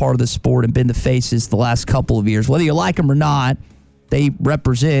have been a part of the sport and been the faces the last couple of years. Whether you like them or not, they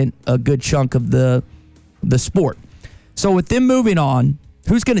represent a good chunk of the sport. So with them moving on,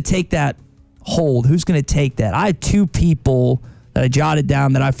 who's going to take that hold? Who's going to take that? I have two people that I jotted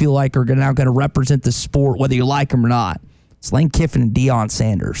down that I feel like are now going to represent the sport, whether you like them or not. It's Lane Kiffin and Deion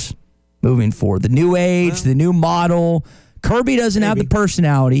Sanders moving forward. The new age, the new model. Kirby doesn't have the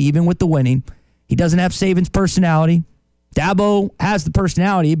personality, even with the winning. He doesn't have Saban's personality. Dabo has the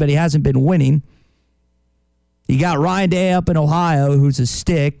personality, but he hasn't been winning. You got Ryan Day up in Ohio, who's a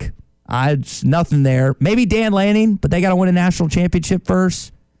stick. It's nothing there. Maybe Dan Lanning, but they got to win a national championship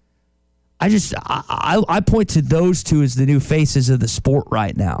first. I point to those two as the new faces of the sport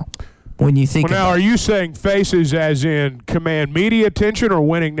right now. When you think now, are you saying faces as in command media attention or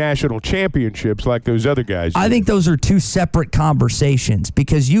winning national championships like those other guys? I think those are two separate conversations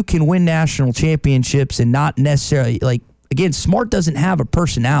because you can win national championships and not necessarily, again, Smart doesn't have a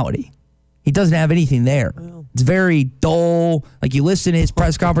personality. He doesn't have anything there. It's very dull. You listen to his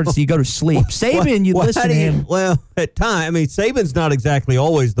press conference, you go to sleep. Saban, listen to him. Well, at times, Saban's not exactly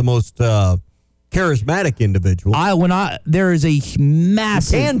always the most charismatic individual. There is a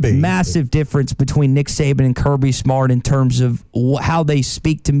massive difference between Nick Saban and Kirby Smart in terms of how they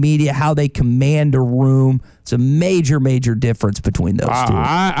speak to media, how they command a room. It's a major difference between those two.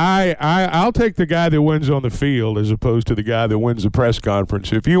 I'll take the guy that wins on the field as opposed to the guy that wins the press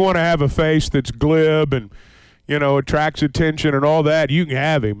conference. If you want to have a face that's glib and attracts attention and all that, you can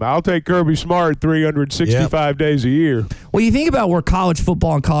have him. I'll take Kirby Smart 365 days a year. Well, you think about where college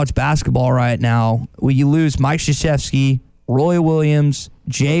football and college basketball right now, where you lose Mike Krzyzewski, Roy Williams,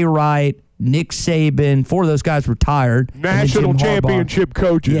 Jay Wright, Nick Saban. 4 of those guys retired. National championship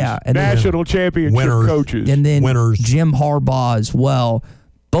coaches. Yeah. And National championship coaches. And then winners. Jim Harbaugh as well.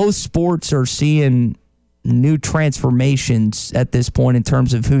 Both sports are seeing new transformations at this point in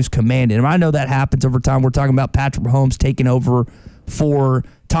terms of who's commanding. And I know that happens over time. We're talking about Patrick Mahomes taking over for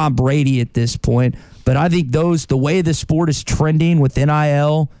Tom Brady at this point. But I think the way the sport is trending with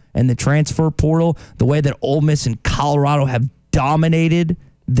NIL and the transfer portal, the way that Ole Miss and Colorado have dominated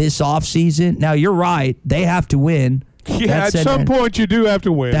this offseason. Now, you're right. They have to win. Yeah, at some point you do have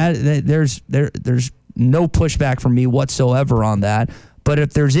to win. There's no pushback from me whatsoever on that. But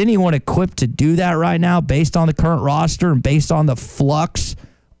if there's anyone equipped to do that right now, based on the current roster and based on the flux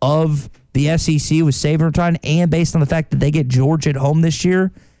of the SEC with Saban retiring, and based on the fact that they get Georgia at home this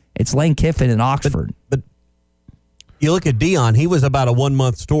year, it's Lane Kiffin in Oxford. But you look at Deion, he was about a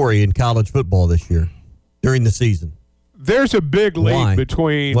 1-month story in college football this year during the season. There's a big leap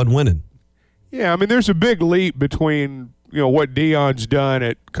between... Wasn't winning. Yeah, I mean, there's a big leap between what Deion's done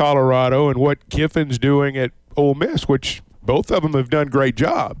at Colorado and what Kiffin's doing at Ole Miss, which... both of them have done great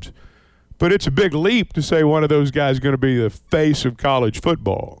jobs. But it's a big leap to say one of those guys is going to be the face of college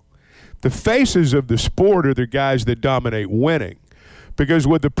football. The faces of the sport are the guys that dominate winning. Because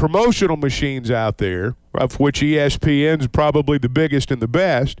with the promotional machines out there, of which ESPN's probably the biggest and the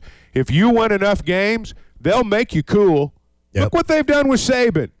best, if you win enough games, they'll make you cool. Yep. Look what they've done with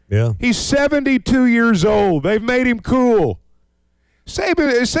Saban. Yeah. He's 72 years old. They've made him cool.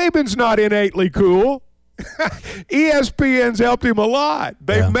 Saban's not innately cool. ESPN's helped him a lot.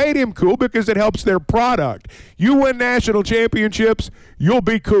 They've made him cool because it helps their product. You win national championships, you'll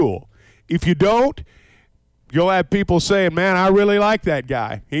be cool. If you don't, you'll have people saying, man, I really like that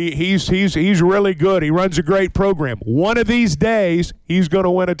guy. He's really good. He runs a great program. One of these days, he's going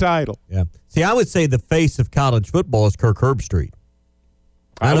to win a title. Yeah. See, I would say the face of college football is Kirk Herbstreit.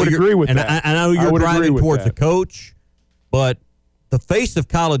 I would agree with that. I know you're driving towards a coach, but the face of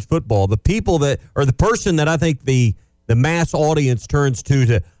college football, the people that, or the person that I think the mass audience turns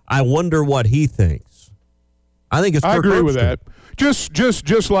to, I wonder what he thinks. I think it's Kirk Herbstreit. With that.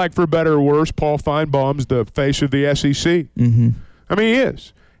 Just like for better or worse, Paul Feinbaum's the face of the SEC. Mm-hmm. I mean, he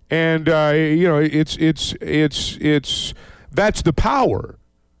is, and it's that's the power,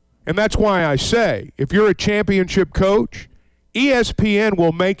 and that's why I say if you're a championship coach, ESPN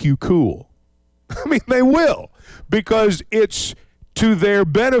will make you cool. I mean, they will, because it's to their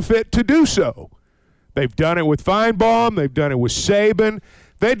benefit to do so. They've done it with Feinbaum. They've done it with Saban.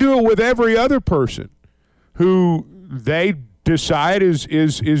 They do it with every other person who they decide is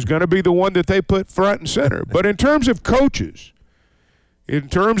going to be the one that they put front and center. But in terms of coaches,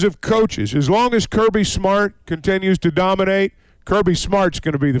 as long as Kirby Smart continues to dominate, Kirby Smart's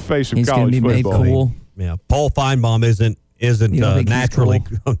going to be the face of He's college football. He's going to be made cool. Yeah, Paul Feinbaum isn't naturally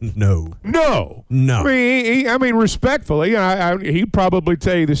cool? No. I mean, respectfully, he'd probably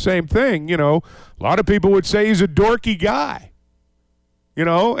tell you the same thing. A lot of people would say he's a dorky guy.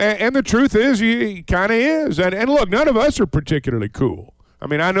 And the truth is, he kind of is. And look, none of us are particularly cool. I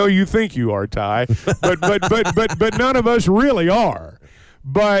mean, I know you think you are, Ty, but none of us really are.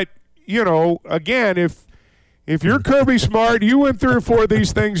 But again, if you're Kirby Smart, you win 3 or 4 of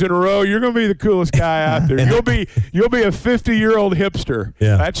these things in a row, you're going to be the coolest guy out there. You'll be a 50-year-old hipster.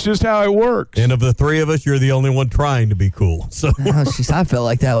 Yeah. That's just how it works. And of the 3 of us, you're the only one trying to be cool. So I felt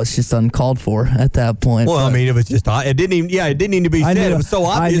like that was just uncalled for at that point. Well, I mean, it was just it didn't need to be said. It was so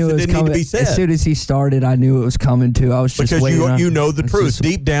obvious it didn't need to be said. As soon as he started, I knew it was coming too. I was just waiting. Because you know the truth.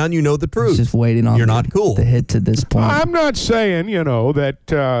 Deep down, you know the truth. Just waiting on you're not cool. The hit to this point. I'm not saying,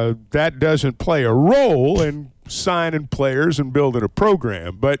 that that doesn't play a role in signing players and building a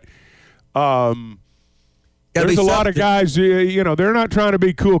program, but there's a lot of guys, they're not trying to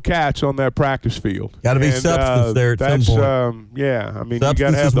be cool cats on that practice field. Got to be substance there at some point. I mean, you got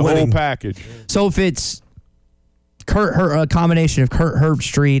to have the whole package. So if it's a combination of Kurt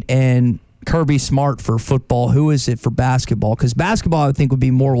Herbstreit and Kirby Smart for football, who is it for basketball? Because basketball, I think, would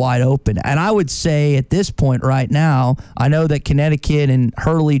be more wide open. And I would say at this point right now, I know that Connecticut and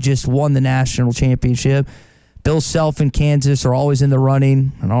Hurley just won the national championship. Bill Self and Kansas are always in the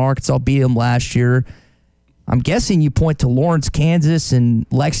running, and Arkansas beat them last year. I'm guessing you point to Lawrence, Kansas, and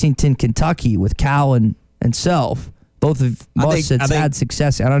Lexington, Kentucky with Cal and Self. Both of us had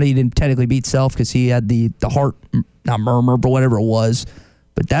success. I don't know, he didn't technically beat Self because he had the heart, not murmur, but whatever it was.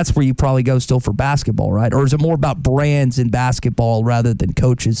 But that's where you probably go still for basketball, right? Or is it more about brands in basketball rather than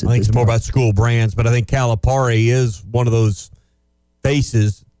coaches? I think it's more about school brands, but I think Calipari is one of those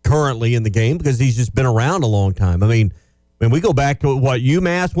faces currently in the game because he's just been around a long time. I mean, when we go back to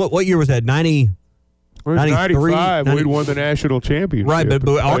UMass, what year was that? 95, we'd won the national championship. Right, but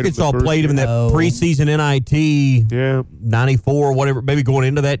Arkansas played him in that preseason NIT, 94, whatever, maybe going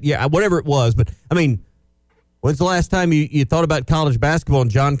into that, whatever it was. But, I mean, when's the last time you thought about college basketball and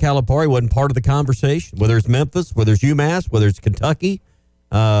John Calipari wasn't part of the conversation? Whether it's Memphis, whether it's UMass, whether it's Kentucky.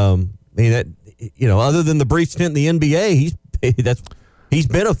 I mean, that, other than the brief stint in the NBA, he's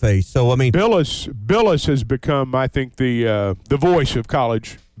been a face. So, I mean, Billis has become, I think, the voice of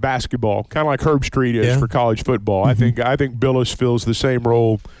college basketball, kind of like Herb Street is for college football. Mm-hmm. I think Billis fills the same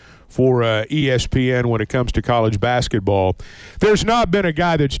role for ESPN when it comes to college basketball. There's not been a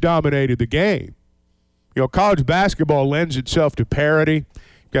guy that's dominated the game. College basketball lends itself to parity.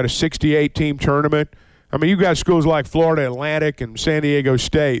 You've got a 68-team tournament. I mean, you've got schools like Florida Atlantic and San Diego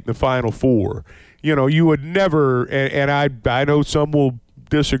State in the Final Four. You would never, and I know some will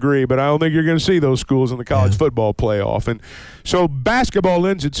disagree, but I don't think you're going to see those schools in the college football playoff. And so basketball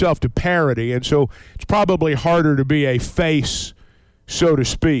lends itself to parity, and so it's probably harder to be a face, so to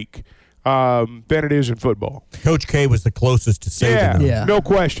speak, than it is in football. Coach K was the closest to saving them. Yeah, no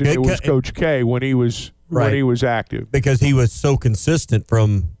question. It was Coach K when he was active, because he was so consistent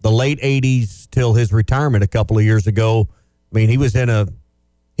from the late '80s till his retirement a couple of years ago. I mean, he was in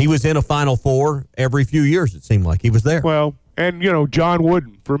a Final Four every few years. It seemed like he was there. Well, and John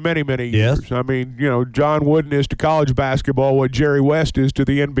Wooden for many, many years. Yes. I mean, John Wooden is to college basketball what Jerry West is to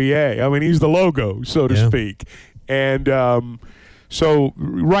the NBA. I mean, he's the logo, so to speak. And so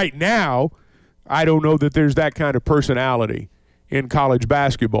right now, I don't know that there's that kind of personality in college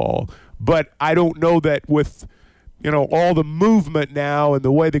basketball. But I don't know that with, all the movement now and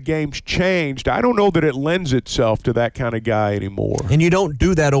the way the game's changed, I don't know that it lends itself to that kind of guy anymore. And you don't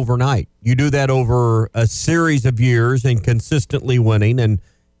do that overnight. You do that over a series of years and consistently winning and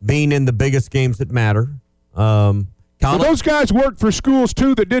being in the biggest games that matter. Well, those guys worked for schools,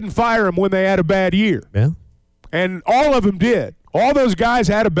 too, that didn't fire them when they had a bad year. Yeah. And all of them did. All those guys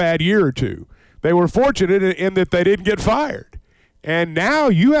had a bad year or two. They were fortunate in that they didn't get fired. And now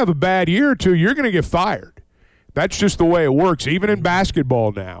you have a bad year or two, you're going to get fired. That's just the way it works, even in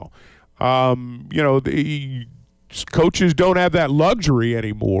basketball now. The coaches don't have that luxury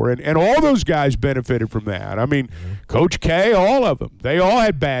anymore, and all those guys benefited from that. I mean, Coach K, all of them, they all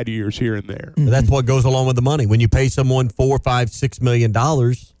had bad years here and there. That's what goes along with the money. When you pay someone $4, $5, $6 million,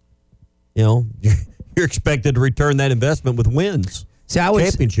 you're expected to return that investment with wins. See, I would,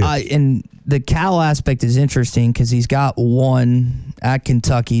 and the Cal aspect is interesting because he's got one at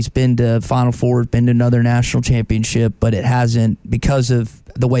Kentucky. He's been to Final Four, been to another national championship, but it hasn't, because of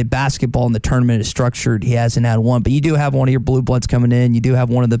the way basketball in the tournament is structured, he hasn't had one. But you do have one of your blue bloods coming in. You do have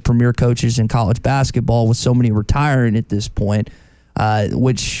one of the premier coaches in college basketball with so many retiring at this point,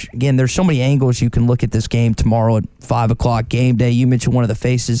 which, again, there's so many angles you can look at this game tomorrow at 5 o'clock game day. You mentioned one of the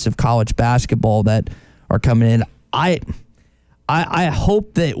faces of college basketball that are coming in. I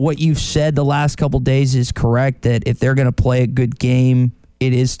hope that what you've said the last couple of days is correct, that if they're going to play a good game,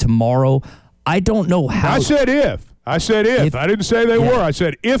 it is tomorrow. I don't know how. I said if. I didn't say they were. I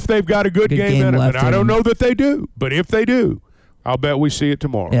said if they've got a good game in them. And I don't know that they do. But if they do, I'll bet we see it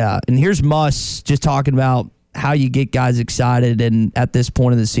tomorrow. Yeah, and here's Muss just talking about how you get guys excited. And at this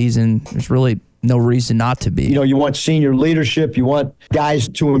point of the season, there's really no reason not to be. You want senior leadership. You want guys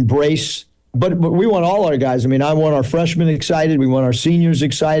to embrace. But we want all our guys. I mean, I want our freshmen excited. We want our seniors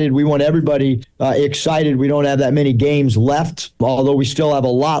excited. We want everybody excited. We don't have that many games left, although we still have a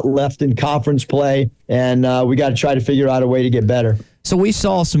lot left in conference play. And we got to try to figure out a way to get better. So we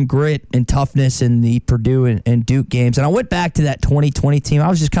saw some grit and toughness in the Purdue and Duke games. And I went back to that 2020 team. I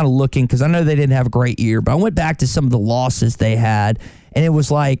was just kind of looking because I know they didn't have a great year. But I went back to some of the losses they had. And it was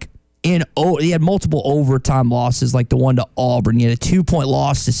like, he had multiple overtime losses, like the one to Auburn. You had a 2-point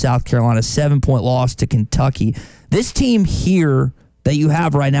loss to South Carolina, a 7-point loss to Kentucky. This team here that you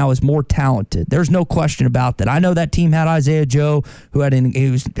have right now is more talented. There's no question about that. I know that team had Isaiah Joe, who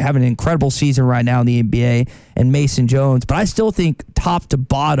was having an incredible season right now in the NBA, and Mason Jones. But I still think top to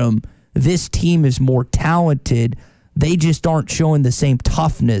bottom, this team is more talented. They just aren't showing the same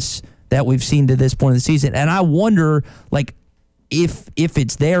toughness that we've seen to this point of the season. And I wonder, if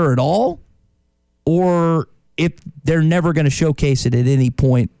it's there at all, or if they're never going to showcase it at any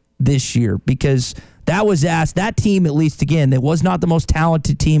point this year, because that was asked. That team, at least again, it was not the most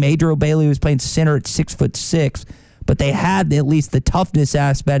talented team. Adriel Bailey was playing center at 6'6", but they had at least the toughness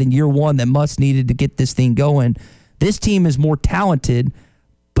aspect in year one that Muss needed to get this thing going. This team is more talented,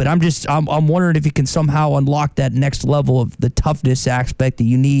 but I'm wondering if you can somehow unlock that next level of the toughness aspect that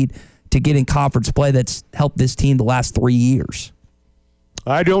you need to get in conference play that's helped this team the last 3 years.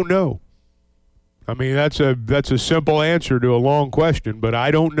 I don't know. I mean, that's a simple answer to a long question, but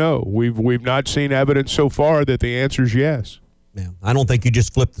I don't know. We've not seen evidence so far that the answer is yes. Yeah, I don't think you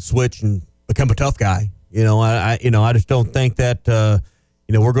just flip the switch and become a tough guy. I just don't think that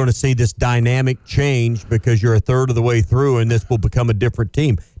we're going to see this dynamic change because you're a third of the way through and this will become a different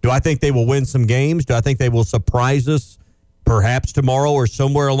team. Do I think they will win some games? Do I think they will surprise us perhaps tomorrow or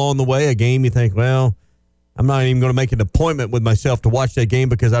somewhere along the way? A game you think, well, I'm not even going to make an appointment with myself to watch that game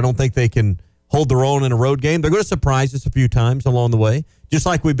because I don't think they can hold their own in a road game. They're going to surprise us a few times along the way, just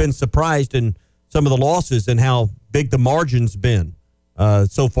like we've been surprised in some of the losses and how big the margin's been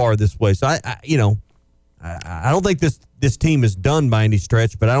so far this way. So, I don't think this team is done by any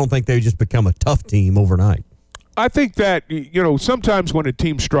stretch, but I don't think they just become a tough team overnight. I think that, sometimes when a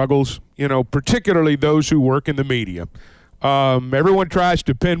team struggles, particularly those who work in the media, everyone tries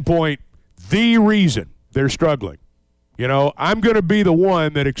to pinpoint the reason they're struggling. I'm going to be the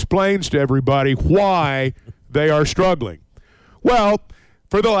one that explains to everybody why they are struggling. Well,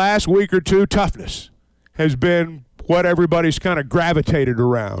 for the last week or two, toughness has been what everybody's kind of gravitated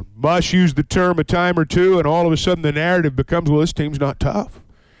around. Muss used the term a time or two, and all of a sudden the narrative becomes, well, this team's not tough.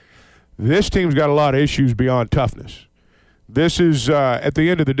 This team's got a lot of issues beyond toughness. This is, at the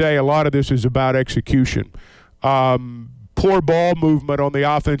end of the day, a lot of this is about execution. Poor ball movement on the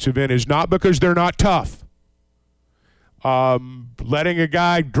offensive end is not because they're not tough. Letting a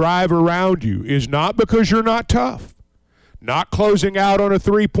guy drive around you is not because you're not tough. Not closing out on a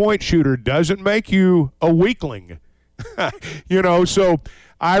three-point shooter doesn't make you a weakling. So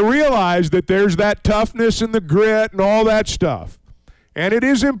I realize that there's that toughness and the grit and all that stuff. And it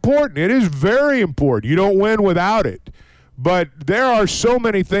is important. It is very important. You don't win without it. But there are so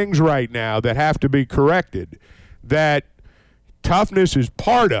many things right now that have to be corrected that toughness is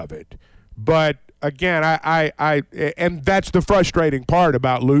part of it. But again, and that's the frustrating part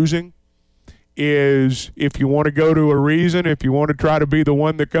about losing, is if you want to go to a reason, if you want to try to be the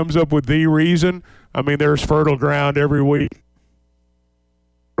one that comes up with the reason, there's fertile ground every week.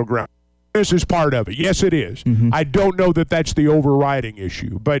 Fertile ground. This is part of it. Yes, it is. Mm-hmm. I don't know that that's the overriding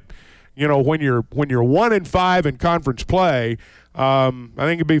issue, but when you're 1-5 in conference play, I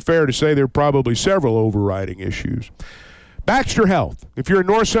think it'd be fair to say there are probably several overriding issues. Baxter Health. If you're in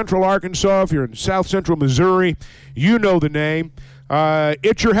North Central Arkansas, if you're in South Central Missouri, you know the name.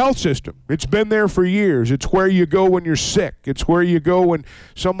 It's your health system. It's been there for years. It's where you go when you're sick. It's where you go when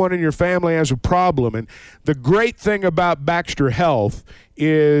someone in your family has a problem. And the great thing about Baxter Health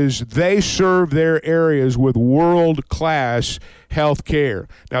is they serve their areas with world-class health care.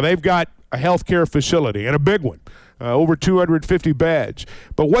 Now, they've got a health care facility, and a big one. Over 250 beds.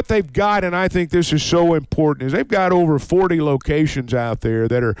 But what they've got, and I think this is so important, is they've got over 40 locations out there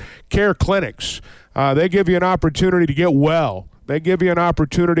that are care clinics. They give you an opportunity to get well. They give you an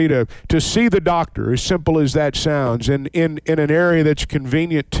opportunity to see the doctor, as simple as that sounds, in an area that's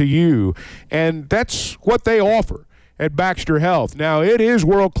convenient to you. And that's what they offer at Baxter Health. Now, it is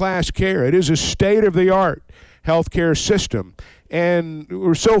world-class care. It is a state-of-the-art healthcare system. And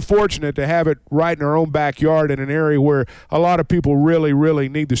we're so fortunate to have it right in our own backyard in an area where a lot of people really, really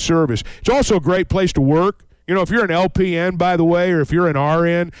need the service. It's also a great place to work. If you're an LPN, by the way, or if you're an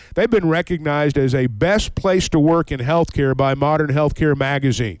RN, they've been recognized as a best place to work in healthcare by Modern Healthcare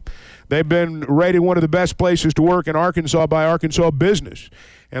Magazine. They've been rated one of the best places to work in Arkansas by Arkansas Business.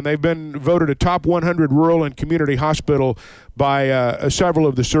 And they've been voted a top 100 rural and community hospital by several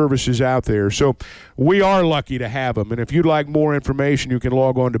of the services out there. So we are lucky to have them. And if you'd like more information, you can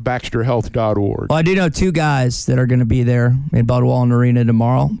log on to baxterhealth.org. Well, I do know two guys that are going to be there in Bud Walton Arena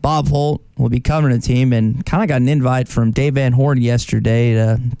tomorrow. Bob Holt will be covering the team and kind of got an invite from Dave Van Horn yesterday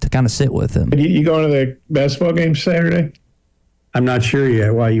to kind of sit with him. You going to the basketball game Saturday? I'm not sure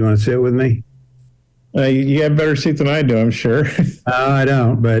yet. Why, you want to sit with me? You have better seat than I do, I'm sure. I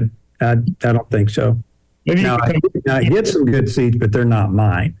don't, but I don't think so. Maybe I get some good seats, but they're not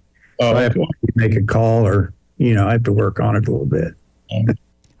mine. So I have to make a call, or I have to work on it a little bit. I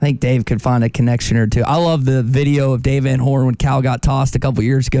think Dave could find a connection or two. I love the video of Dave Van Horn when Cal got tossed a couple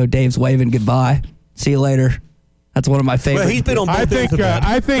years ago. Dave's waving goodbye. See you later. That's one of my favorites. Well, he's been on both ends of that.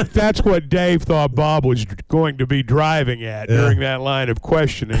 I think that's what Dave thought Bob was going to be driving at during that line of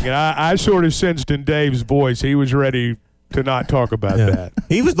questioning. And I sort of sensed in Dave's voice he was ready to not talk about that.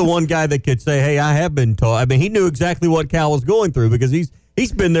 He was the one guy that could say, hey, I have been taught. I mean, he knew exactly what Cal was going through because he's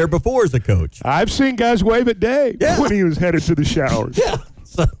been there before as a coach. I've seen guys wave at Dave when he was headed to the showers. Yeah.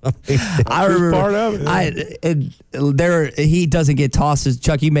 So, I remember part of it. He doesn't get tossed.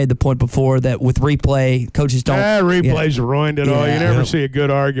 Chuck, you made the point before that with replay, coaches don't. Replays ruined it all. You never see a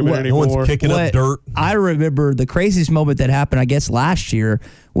good argument anymore. No one's kicking up dirt. I remember the craziest moment that happened, I guess, last year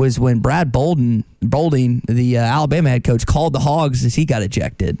was when Brad Bolding, the Alabama head coach, called the Hogs as he got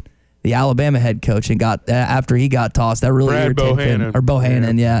ejected. The Alabama head coach and got after he got tossed. That really irritated him. Or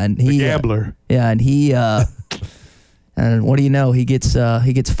Bohannon, and he the gambler. And he. And what do you know? He gets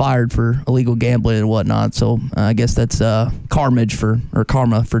fired for illegal gambling and whatnot. So I guess that's karma for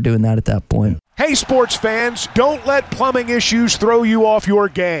doing that at that point. Hey, sports fans, don't let plumbing issues throw you off your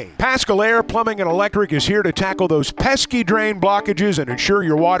game. Pascal Air Plumbing and Electric is here to tackle those pesky drain blockages and ensure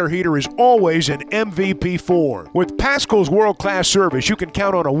your water heater is always in MVP form. With Pascal's world-class service, you can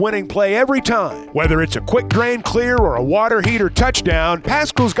count on a winning play every time. Whether it's a quick drain clear or a water heater touchdown,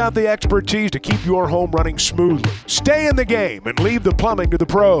 Pascal's got the expertise to keep your home running smoothly. Stay in the game and leave the plumbing to the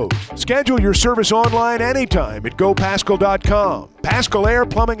pros. Schedule your service online anytime at gopascal.com. Pascal Air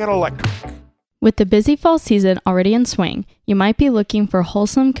Plumbing and Electric. With the busy fall season already in swing, you might be looking for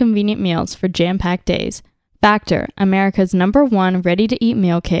wholesome, convenient meals for jam-packed days. Factor, America's #1 ready-to-eat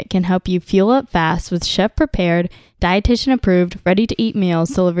meal kit, can help you fuel up fast with chef-prepared, dietitian-approved, ready-to-eat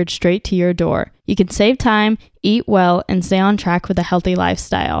meals delivered straight to your door. You can save time, eat well, and stay on track with a healthy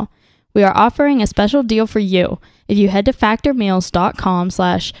lifestyle. We are offering a special deal for you. If you head to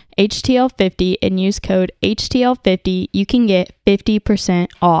factormeals.com/HTL50 and use code HTL50, you can get 50%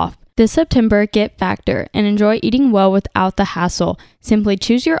 off. This September, get Factor and enjoy eating well without the hassle. Simply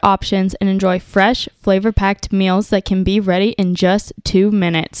choose your options and enjoy fresh, flavor-packed meals that can be ready in just 2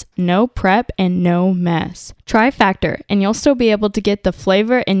 minutes. No prep and no mess. Try Factor and you'll still be able to get the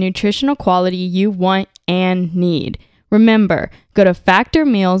flavor and nutritional quality you want and need. Remember, go to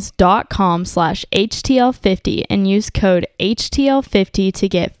factormeals.com/HTL50 and use code HTL50 to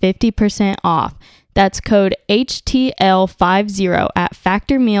get 50% off. That's code HTL50 at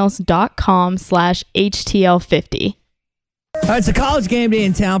factormeals.com/HTL50. All right, it's a college game day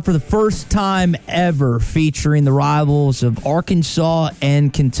in town for the first time ever, featuring the rivals of Arkansas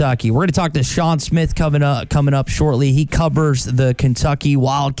and Kentucky. We're going to talk to Sean Smith coming up shortly. He covers the Kentucky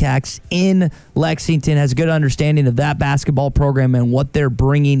Wildcats in Lexington, has a good understanding of that basketball program and what they're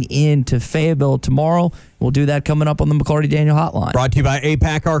bringing into Fayetteville tomorrow. We'll do that coming up on the McClarty Daniel Hotline. Brought to you by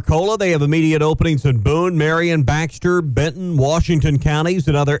APAC Arcola. They have immediate openings in Boone, Marion, Baxter, Benton, Washington counties,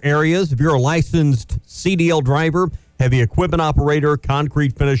 and other areas. If you're a licensed CDL driver, heavy equipment operator,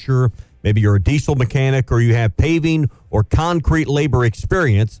 concrete finisher, maybe you're a diesel mechanic, or you have paving or concrete labor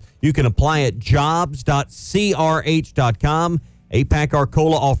experience, you can apply at jobs.crh.com. APAC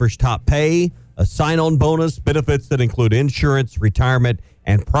Arcola offers top pay, a sign-on bonus, benefits that include insurance, retirement,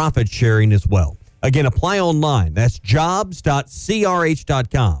 and profit sharing as well. Again, apply online. That's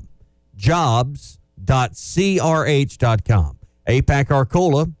jobs.crh.com. Jobs.crh.com. APAC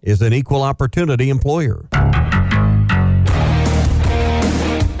Arcola is an equal opportunity employer.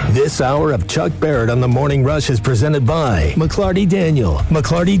 This hour of Chuck Barrett on the Morning Rush is presented by McClarty Daniel.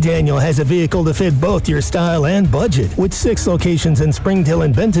 McClarty Daniel has a vehicle to fit both your style and budget. With 6 locations in Springdale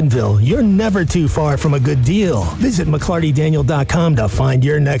and Bentonville, you're never too far from a good deal. Visit McClartyDaniel.com to find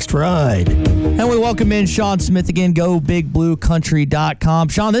your next ride. And we welcome in Sean Smith again, GoBigBlueCountry.com.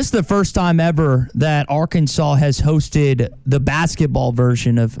 Sean, this is the first time ever that Arkansas has hosted the basketball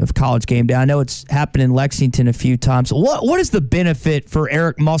version of College Game Day. I know it's happened in Lexington a few times. What is the benefit for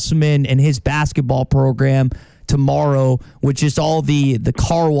Eric Musselman and his basketball program tomorrow with just all the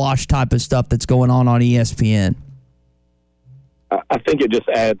car wash type of stuff that's going on ESPN? I think it just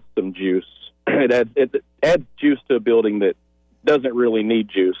adds some juice. It adds juice to a building that doesn't really need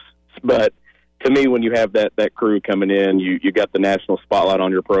juice. But to me, when you have that crew coming in, you got the national spotlight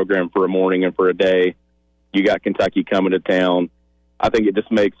on your program for a morning and for a day. You got Kentucky coming to town. I think it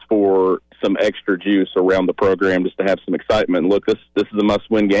just makes for some extra juice around the program just to have some excitement. Look, this is a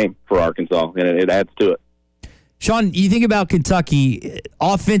must-win game for Arkansas, and it adds to it. Sean, you think about Kentucky.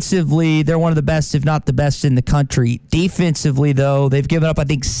 Offensively, they're one of the best, if not the best, in the country. Defensively, though, they've given up, I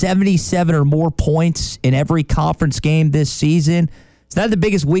think, 77 or more points in every conference game this season. Is that the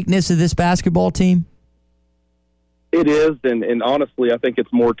biggest weakness of this basketball team? It is, and honestly, I think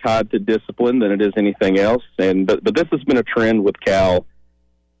it's more tied to discipline than it is anything else. But this has been a trend with Cal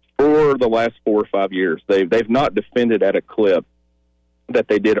for the last 4 or 5 years. They've not defended at a clip that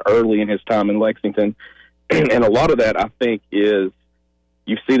they did early in his time in Lexington. And a lot of that, I think, is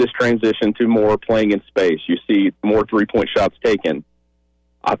you see this transition to more playing in space. You see more three-point shots taken.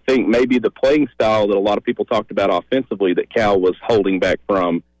 I think maybe the playing style that a lot of people talked about offensively that Cal was holding back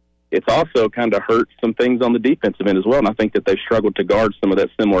from, it's also kind of hurt some things on the defensive end as well. And I think that they struggled to guard some of that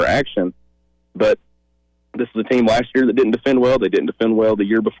similar action. But this is a team last year that didn't defend well. They didn't defend well the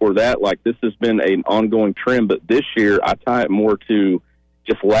year before that. Like, this has been an ongoing trend. But this year, I tie it more to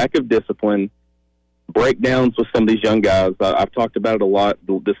just lack of discipline, breakdowns with some of these young guys. I've talked about it a lot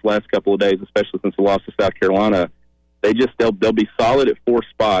this last couple of days, especially since the loss to South Carolina. They'll be solid at 4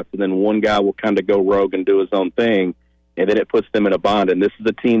 spots, and then one guy will kind of go rogue and do his own thing, and then it puts them in a bind. And this is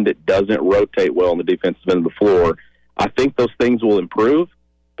a team that doesn't rotate well on the defensive end of the floor. I think those things will improve,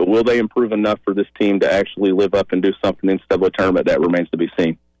 but will they improve enough for this team to actually live up and do something in the NCAA tournament? That remains to be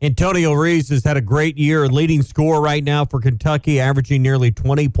seen. Antonio Reeves has had a great year, leading scorer right now for Kentucky, averaging nearly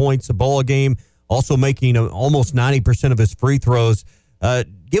 20 points a ball game, also making almost 90% of his free throws.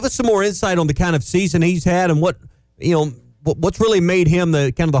 Give us some more insight on the kind of season he's had and what's really made him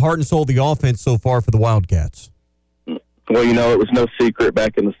the kind of the heart and soul of the offense so far for the Wildcats. Well, it was no secret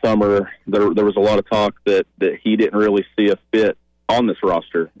back in the summer. There was a lot of talk that he didn't really see a fit on this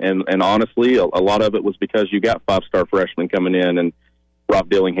roster. And honestly, a lot of it was because you got 5-star freshmen coming in, and Rob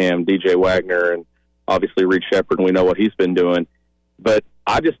Dillingham, DJ Wagner, and obviously Reed Shepherd, and we know what he's been doing. But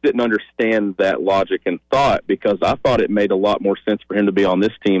I just didn't understand that logic and thought, because I thought it made a lot more sense for him to be on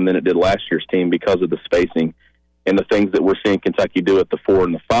this team than it did last year's team because of the spacing and the things that we're seeing Kentucky do at the 4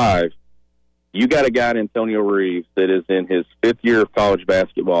 and the 5. You got a guy in Antonio Reeves that is in his 5th year of college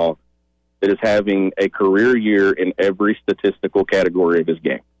basketball that is having a career year in every statistical category of his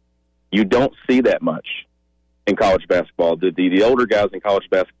game. You don't see that much in college basketball. The older guys in college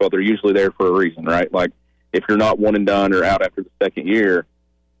basketball, they're usually there for a reason, right? Like, if you're not one and done or out after the second year,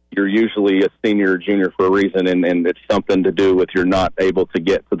 you're usually a senior or junior for a reason, and it's something to do with you're not able to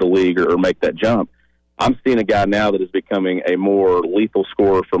get to the league or make that jump. I'm seeing a guy now that is becoming a more lethal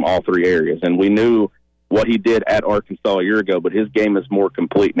scorer from all 3 areas. And we knew what he did at Arkansas a year ago, but his game is more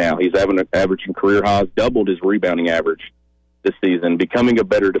complete now. He's averaging career highs, doubled his rebounding average this season, becoming a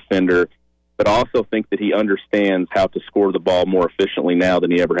better defender. But I also think that he understands how to score the ball more efficiently now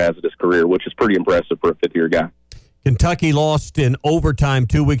than he ever has in his career, which is pretty impressive for a 5th-year guy. Kentucky lost in overtime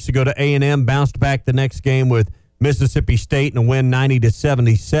 2 weeks ago to A&M, bounced back the next game with Mississippi State and a win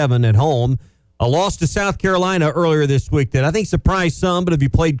 90-77 at home. A loss to South Carolina earlier this week that I think surprised some, but if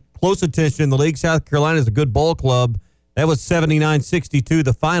you played close attention in the league, South Carolina is a good ball club. That was 79-62,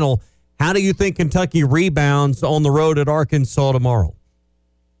 the final. How do you think Kentucky rebounds on the road at Arkansas tomorrow?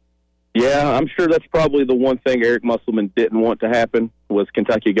 Yeah, I'm sure that's probably the one thing Eric Musselman didn't want to happen, was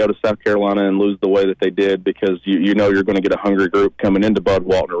Kentucky go to South Carolina and lose the way that they did, because you know you're going to get a hungry group coming into Bud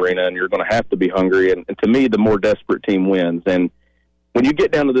Walton Arena, and you're going to have to be hungry. And to me, the more desperate team wins. And when you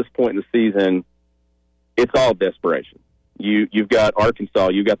get down to this point in the season, it's all desperation. You've got Arkansas.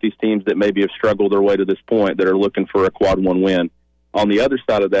 You've got these teams that maybe have struggled their way to this point that are looking for a quad 1 win. On the other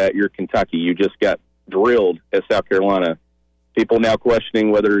side of that, you're Kentucky. You just got drilled at South Carolina. People now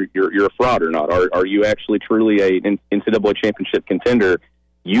questioning whether you're a fraud or not. Are you actually truly a NCAA championship contender?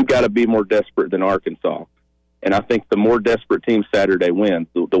 You got to be more desperate than Arkansas. And I think the more desperate team Saturday wins.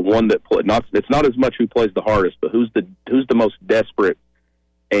 The one that it's not as much who plays the hardest, but who's the most desperate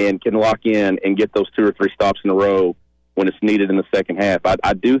and can lock in and get those 2 or 3 stops in a row when it's needed in the second half.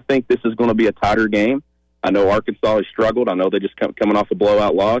 I do think this is going to be a tighter game. I know Arkansas has struggled. I know they just coming off a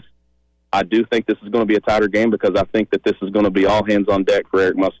blowout loss. I do think this is going to be a tighter game, because I think that this is going to be all hands on deck for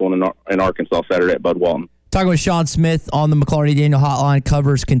Eric Musselman in Arkansas Saturday at Bud Walton. Talking with Sean Smith on the McLarty Daniel Hotline,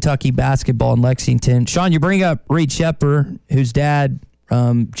 covers Kentucky basketball in Lexington. Sean, you bring up Reed Shepherd, whose dad,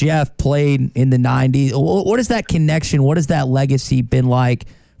 Jeff, played in the 90s. What is that connection? What has that legacy been like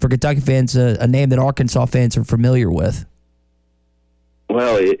for Kentucky fans, a name that Arkansas fans are familiar with?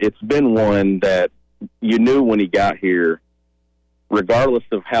 Well, it's been one that you knew when he got here, regardless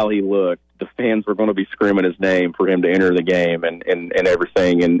of how he looked, the fans were going to be screaming his name for him to enter the game and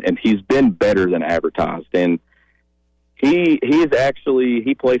everything. And he's been better than advertised. And he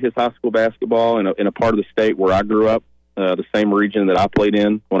played his high school basketball in a part of the state where I grew up, the same region that I played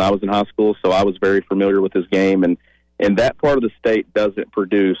in when I was in high school. So I was very familiar with his game. And that part of the state doesn't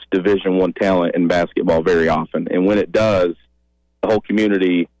produce Division I talent in basketball very often. And when it does, the whole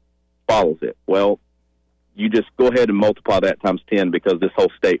community follows it. Well, you just go ahead and multiply that times 10, because this whole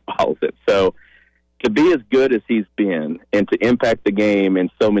state follows it. So to be as good as he's been and to impact the game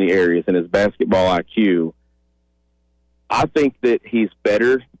in so many areas in his basketball IQ, I think that he's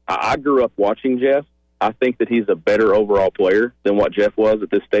better. I grew up watching Jeff. I think that he's a better overall player than what Jeff was at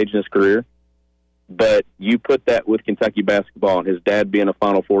this stage in his career. But you put that with Kentucky basketball and his dad being a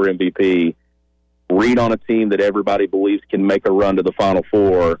Final Four MVP, Reed on a team that everybody believes can make a run to the Final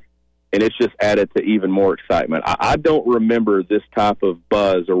Four, and it's just added to even more excitement. I don't remember this type of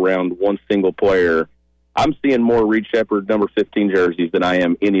buzz around one single player. I'm seeing more Reed Sheppard number 15 jerseys than I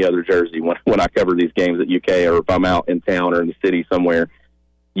am any other jersey when I cover these games at UK or if I'm out in town or in the city somewhere.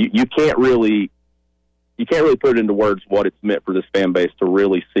 You can't really put it into words what it's meant for this fan base to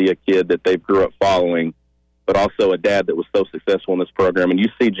really see a kid that they've grew up following, but also a dad that was so successful in this program. And you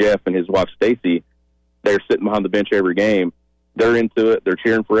see Jeff and his wife Stacy, they're sitting behind the bench every game. They're into it. They're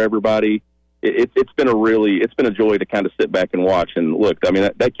cheering for everybody. It's been a joy to kind of sit back and watch. And look, I mean,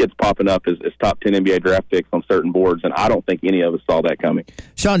 that kid's popping up as top 10 NBA draft picks on certain boards, and I don't think any of us saw that coming.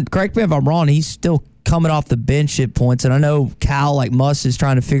 Sean, correct me if I'm wrong, he's still coming off the bench at points, and I know Cal, like Muss, is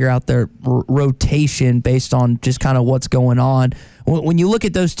trying to figure out their rotation based on just kind of what's going on. When you look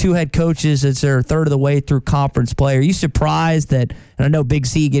at those two head coaches as they're a third of the way through conference play, are you surprised that, and I know Big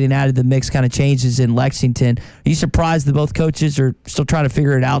C getting out of the mix kind of changes in Lexington, are you surprised that both coaches are still trying to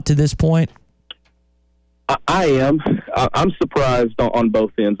figure it out to this point? I am. I'm surprised on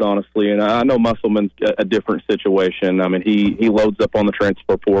both ends, honestly. And I know Musselman's a different situation. I mean, he loads up on the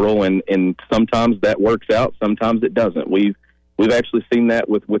transfer portal, and sometimes that works out, sometimes it doesn't. We've actually seen that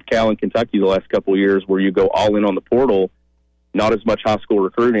with Cal and Kentucky the last couple of years, where you go all in on the portal, not as much high school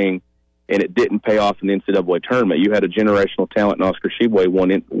recruiting, and it didn't pay off in the NCAA tournament. You had a generational talent in Oscar Sheboy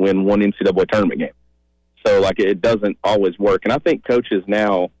win one NCAA tournament game. So, like, it doesn't always work. And I think coaches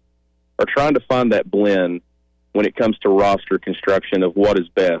now are trying to find that blend when it comes to roster construction of what is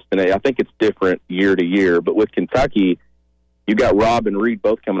best. And I think it's different year to year. But with Kentucky, you got Rob and Reed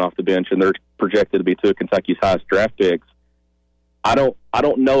both coming off the bench, and they're projected to be two of Kentucky's highest draft picks. I don't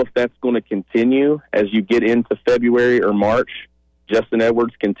know if that's going to continue as you get into February or March. Justin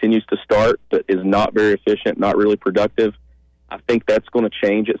Edwards continues to start, but is not very efficient, not really productive. I think that's going to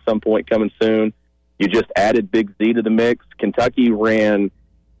change at some point coming soon. You just added Big Z to the mix. Kentucky ran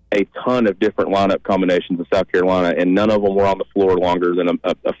a ton of different lineup combinations in South Carolina, and none of them were on the floor longer than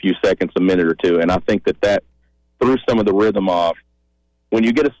a few seconds, a minute or two. And I think that threw some of the rhythm off. When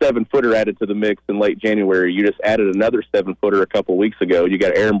you get a 7-footer added to the mix in late January, you just added another 7-footer a couple weeks ago. You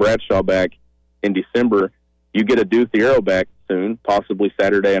got Aaron Bradshaw back in December. You get a Deuce Thiero back soon, possibly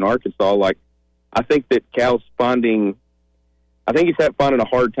Saturday in Arkansas. Like, I think that Cal's finding a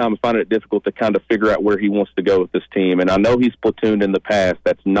hard time, finding it difficult to kind of figure out where he wants to go with this team. And I know he's platooned in the past.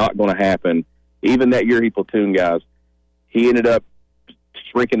 That's not going to happen. Even that year he platooned guys, he ended up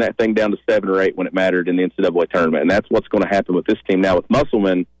shrinking that thing down to 7 or 8 when it mattered in the NCAA tournament. And that's what's going to happen with this team. Now with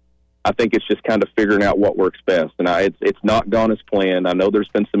Musselman, I think it's just kind of figuring out what works best. And it's not gone as planned. I know there's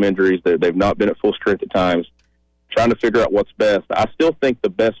been some injuries. They've not been at full strength at times. Trying to figure out what's best. I still think the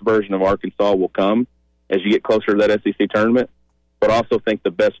best version of Arkansas will come as you get closer to that SEC tournament, but also think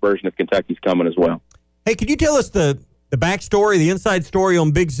the best version of Kentucky's coming as well. Hey, could you tell us the backstory, the inside story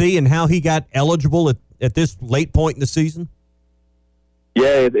on Big Z and how he got eligible at this late point in the season?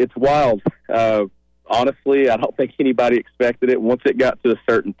 Yeah, it's wild. Honestly, I don't think anybody expected it. Once it got to a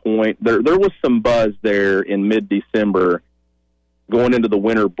certain point, there was some buzz there in mid-December going into the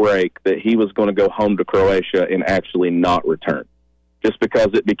winter break that he was going to go home to Croatia and actually not return, just because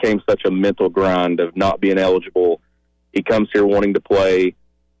it became such a mental grind of not being eligible. He comes here wanting to play.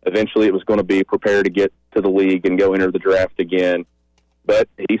 Eventually it was going to be prepare to get to the league and go enter the draft again. But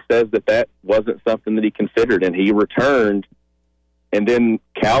he says that wasn't something that he considered, and he returned. And then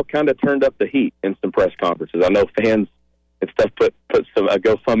Cal kind of turned up the heat in some press conferences. I know fans and stuff put some a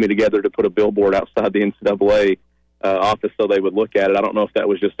GoFundMe together to put a billboard outside the NCAA office so they would look at it. I don't know if that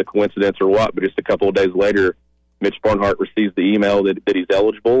was just a coincidence or what, but just a couple of days later, Mitch Barnhart receives the email that he's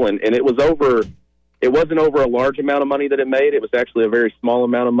eligible, and it was over. It wasn't over a large amount of money that it made. It was actually a very small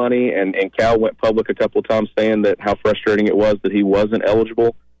amount of money, and Cal went public a couple of times saying that how frustrating it was that he wasn't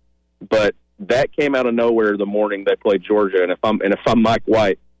eligible. But that came out of nowhere the morning they played Georgia, and if I'm Mike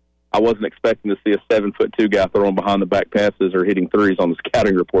White, I wasn't expecting to see a 7'2" guy throwing behind the back passes or hitting threes on the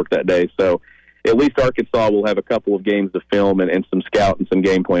scouting report that day. So at least Arkansas will have a couple of games to film and some scout and some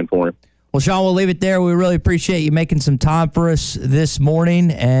game plan for him. Well, Sean, we'll leave it there. We really appreciate you making some time for us this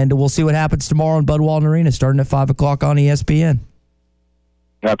morning, and we'll see what happens tomorrow in Bud Walton Arena starting at 5 o'clock on ESPN.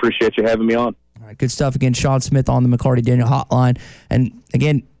 I appreciate you having me on. All right, good stuff. Again, Sean Smith on the McCarty Daniel hotline. And,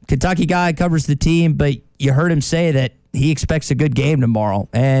 again, Kentucky guy covers the team, but you heard him say that he expects a good game tomorrow.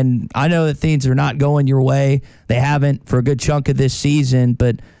 And I know that things are not going your way. They haven't for a good chunk of this season,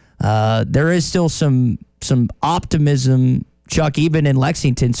 but there is still some optimism Chuck, even in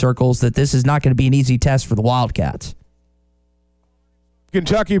Lexington circles, that this is not going to be an easy test for the Wildcats.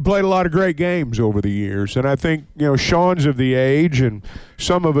 Kentucky played a lot of great games over the years, and I think, Sean's of the age, and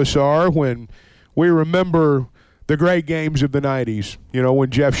some of us are, when we remember the great games of the 90s, when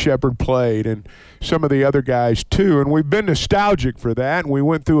Jeff Shepard played, and some of the other guys too, and we've been nostalgic for that, and we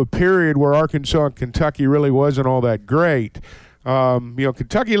went through a period where Arkansas and Kentucky really wasn't all that great.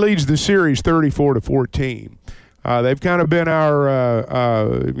 Kentucky leads the series 34-14. They've kind of been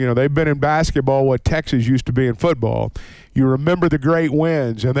they've been in basketball what Texas used to be in football. You remember the great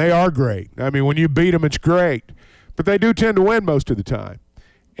wins, and they are great. I mean, when you beat them, it's great. But they do tend to win most of the time.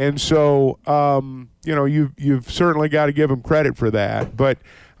 And so, you've certainly got to give them credit for that. But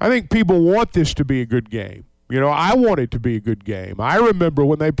I think people want this to be a good game. I want it to be a good game. I remember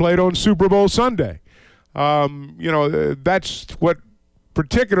when they played on Super Bowl Sunday. That's what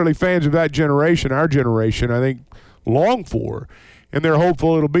particularly fans of that generation, our generation, I think, long for, and they're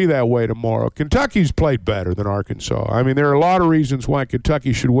hopeful it'll be that way tomorrow. Kentucky's played better than Arkansas. I mean, there are a lot of reasons why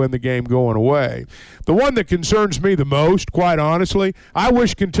Kentucky should win the game going away. The one that concerns me the most, quite honestly, I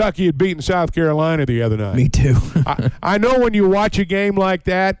wish Kentucky had beaten South Carolina the other night. Me too. I know when you watch a game like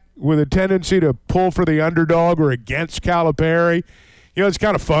that with a tendency to pull for the underdog or against Calipari, it's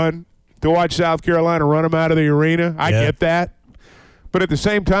kind of fun to watch South Carolina run them out of the arena. I get that. But at the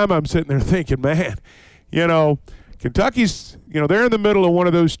same time, I'm sitting there thinking, man, Kentucky's, they're in the middle of one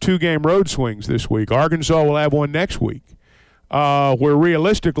of those 2-game road swings this week. Arkansas will have one next week, where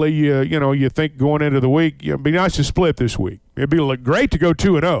realistically, you think going into the week, it'd be nice to split this week. It'd be great to go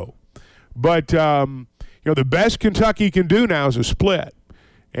 2-0. But, the best Kentucky can do now is a split.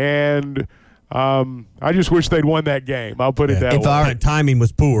 And I just wish they'd won that game. I'll put it that way. If our timing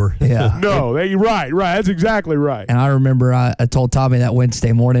was poor. Yeah. No, right. That's exactly right. And I remember I told Tommy that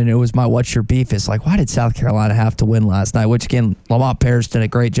Wednesday morning, it was my What's Your Beef? It's like, why did South Carolina have to win last night? Which, again, Lamont Paris did a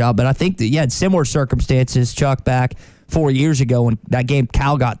great job. But I think that, in similar circumstances, Chuck, back 4 years ago when that game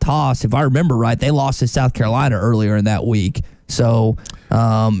Cal got tossed, if I remember right, they lost to South Carolina earlier in that week. So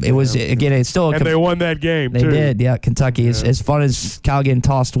it was, again, it's still. And they won that game, too. They did, yeah. Kentucky, as fun as Cal getting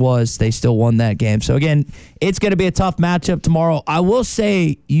tossed was, they still won that game. So, again, it's going to be a tough matchup tomorrow. I will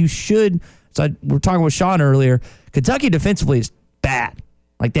say you should, we were talking with Sean earlier, Kentucky defensively is bad.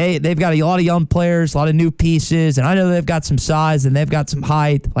 Like, they've got a lot of young players, a lot of new pieces, and I know they've got some size and they've got some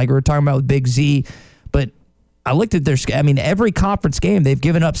height, like we were talking about with Big Z. But I looked at every conference game, they've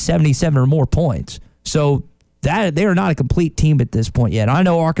given up 77 or more points. So, that they are not a complete team at this point yet. I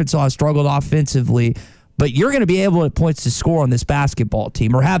know Arkansas has struggled offensively, but you're going to be able at points to score on this basketball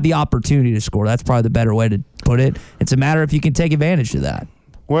team or have the opportunity to score. That's probably the better way to put it. It's a matter if you can take advantage of that.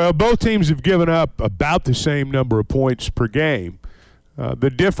 Well, both teams have given up about the same number of points per game. The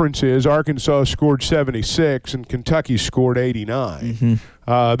difference is Arkansas scored 76 and Kentucky scored 89.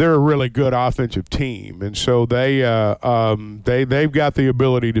 Mm-hmm. They're a really good offensive team, and so they've got the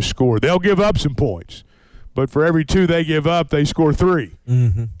ability to score. They'll give up some points. But for every 2 they give up, they score 3.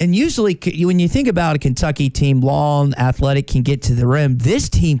 Mm-hmm. And usually when you think about a Kentucky team, long, athletic, can get to the rim, this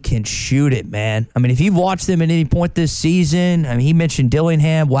team can shoot it, man. I mean, if you've watched them at any point this season, he mentioned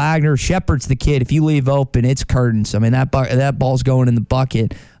Dillingham, Wagner, Shepard's the kid. If you leave open, it's curtains. I mean, that ball's going in the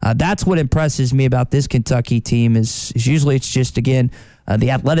bucket. That's what impresses me about this Kentucky team is usually it's just, again,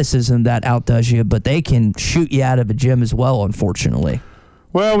 the athleticism that outdoes you, but they can shoot you out of a gym as well, unfortunately.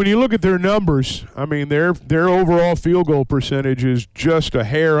 Well, when you look at their numbers, their overall field goal percentage is just a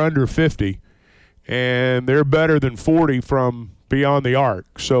hair under 50, and they're better than 40 from beyond the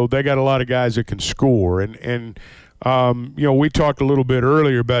arc. So they got a lot of guys that can score. And we talked a little bit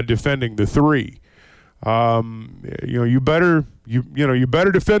earlier about defending the 3. You better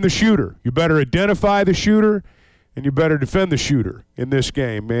defend the shooter. You better identify the shooter, and you better defend the shooter in this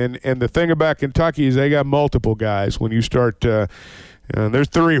game. And the thing about Kentucky is they got multiple guys. When you start. There's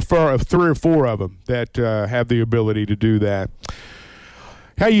 3 or 4 of them that have the ability to do that.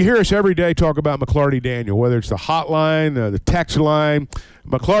 Hey, you hear us every day talk about McLarty Daniel, whether it's the hotline, the text line.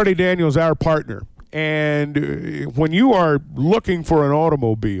 McLarty Daniel is our partner. And when you are looking for an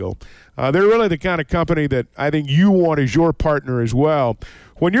automobile, they're really the kind of company that I think you want as your partner as well.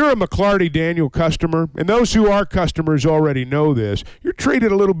 When you're a McLarty Daniel customer, and those who are customers already know this, you're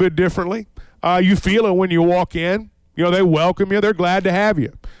treated a little bit differently. You feel it when you walk in. They welcome you. They're glad to have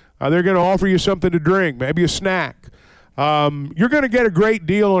you. They're going to offer you something to drink, maybe a snack. You're going to get a great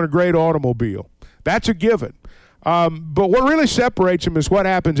deal on a great automobile. That's a given. But what really separates them is what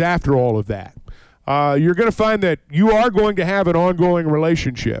happens after all of that. You're going to find that you are going to have an ongoing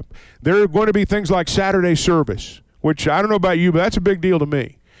relationship. There are going to be things like Saturday service, which I don't know about you, but that's a big deal to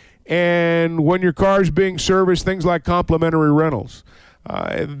me. And when your car's being serviced, things like complimentary rentals.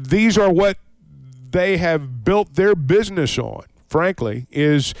 These are what they have built their business on, frankly,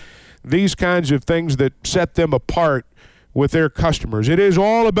 is these kinds of things that set them apart with their customers. It is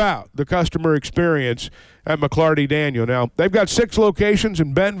all about the customer experience at McLarty Daniel. Now, they've got 6 locations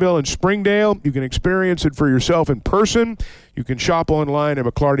in Bentonville and Springdale. You can experience it for yourself in person. You can shop online at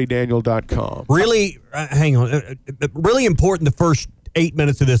McLartyDaniel.com. Really, hang on. Really important the first 8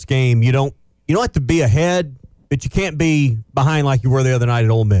 minutes of this game. You don't have to be ahead, but you can't be behind like you were the other night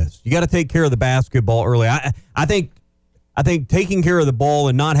at Ole Miss. You got to take care of the basketball early. I think taking care of the ball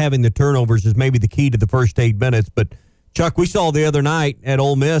and not having the turnovers is maybe the key to the first 8 minutes. But, Chuck, we saw the other night at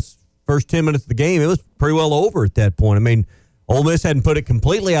Ole Miss, first 10 minutes of the game, it was pretty well over at that point. I mean, Ole Miss hadn't put it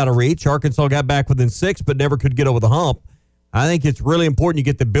completely out of reach. Arkansas got back within 6, but never could get over the hump. I think it's really important you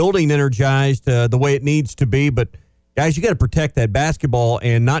get the building energized the way it needs to be. But, guys, you got to protect that basketball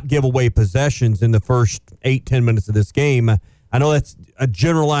and not give away possessions in the first 8-10 minutes of this game. I know that's a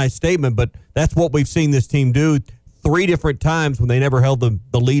generalized statement, but that's what we've seen this team do 3 different times when they never held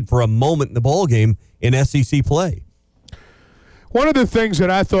the lead for a moment in the ball game in SEC play. One of the things that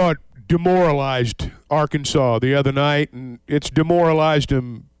I thought demoralized Arkansas the other night, and it's demoralized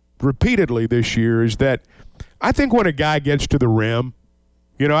them repeatedly this year, is that I think when a guy gets to the rim,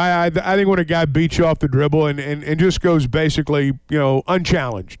 I think when a guy beats you off the dribble and just goes basically,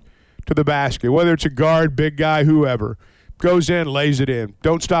 unchallenged to the basket, whether it's a guard, big guy, whoever, goes in, lays it in,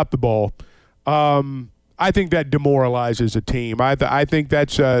 don't stop the ball. I think that demoralizes a team. I think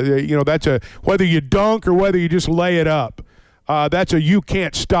that's whether you dunk or whether you just lay it up. That's a you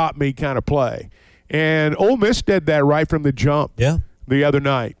can't stop me kind of play. And Ole Miss did that right from the jump the other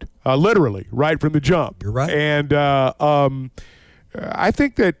night, literally right from the jump. You're right. And I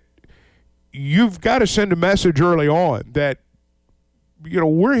think that you've got to send a message early on that,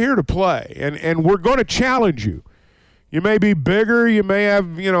 we're here to play, and we're going to challenge you. You may be bigger, you may have,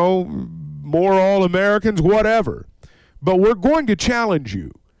 more All-Americans, whatever, but we're going to challenge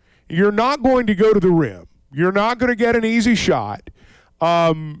you. You're not going to go to the rim. You're not going to get an easy shot.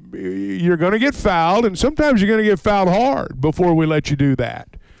 You're going to get fouled, and sometimes you're going to get fouled hard before we let you do that.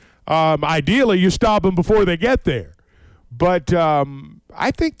 Ideally, you stop them before they get there. But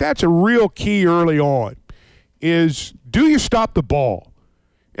I think that's a real key early on is, do you stop the ball?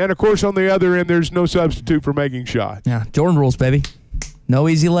 And, of course, on the other end, there's no substitute for making shots. Yeah, Jordan rules, baby. No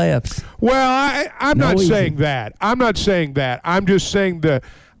easy layups. Well, I'm not saying that. I'm not saying that. I'm just saying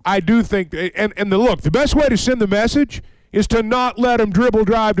I do think, look, the best way to send the message is to not let them dribble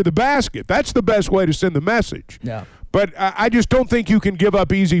drive to the basket. That's the best way to send the message. Yeah. But I just don't think you can give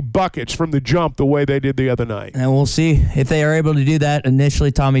up easy buckets from the jump the way they did the other night. And we'll see if they are able to do that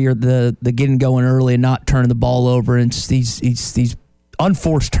initially. Tommy, you're the getting going early and not turning the ball over. And these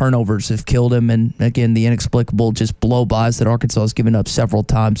unforced turnovers have killed him. And, again, the inexplicable just blow-bys that Arkansas has given up several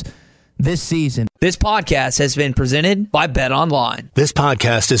times this season. This podcast has been presented by Bet Online. This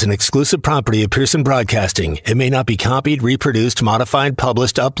podcast is an exclusive property of Pearson Broadcasting. It may not be copied, reproduced, modified,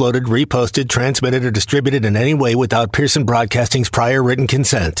 published, uploaded, reposted, transmitted, or distributed in any way without Pearson Broadcasting's prior written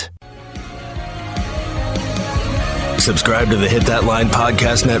consent. Subscribe to the Hit That Line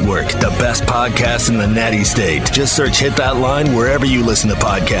Podcast Network, the best podcast in the Natty State. Just search Hit That Line wherever you listen to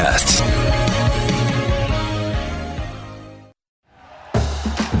podcasts.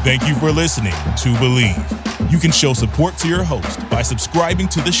 Thank you for listening to Believe. You can show support to your host by subscribing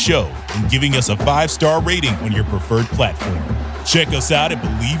to the show and giving us a 5-star rating on your preferred platform. Check us out at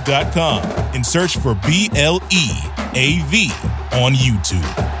Believe.com and search for BLEAV on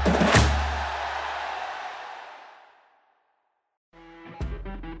YouTube.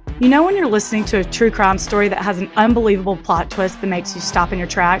 You know when you're listening to a true crime story that has an unbelievable plot twist that makes you stop in your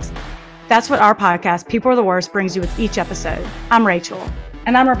tracks? That's what our podcast, People Are the Worst, brings you with each episode. I'm Rachel.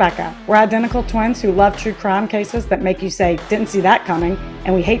 And I'm Rebecca. We're identical twins who love true crime cases that make you say, didn't see that coming,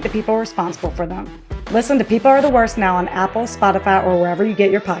 and we hate the people responsible for them. Listen to People Are the Worst now on Apple, Spotify, or wherever you get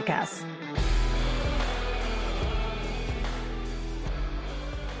your podcasts.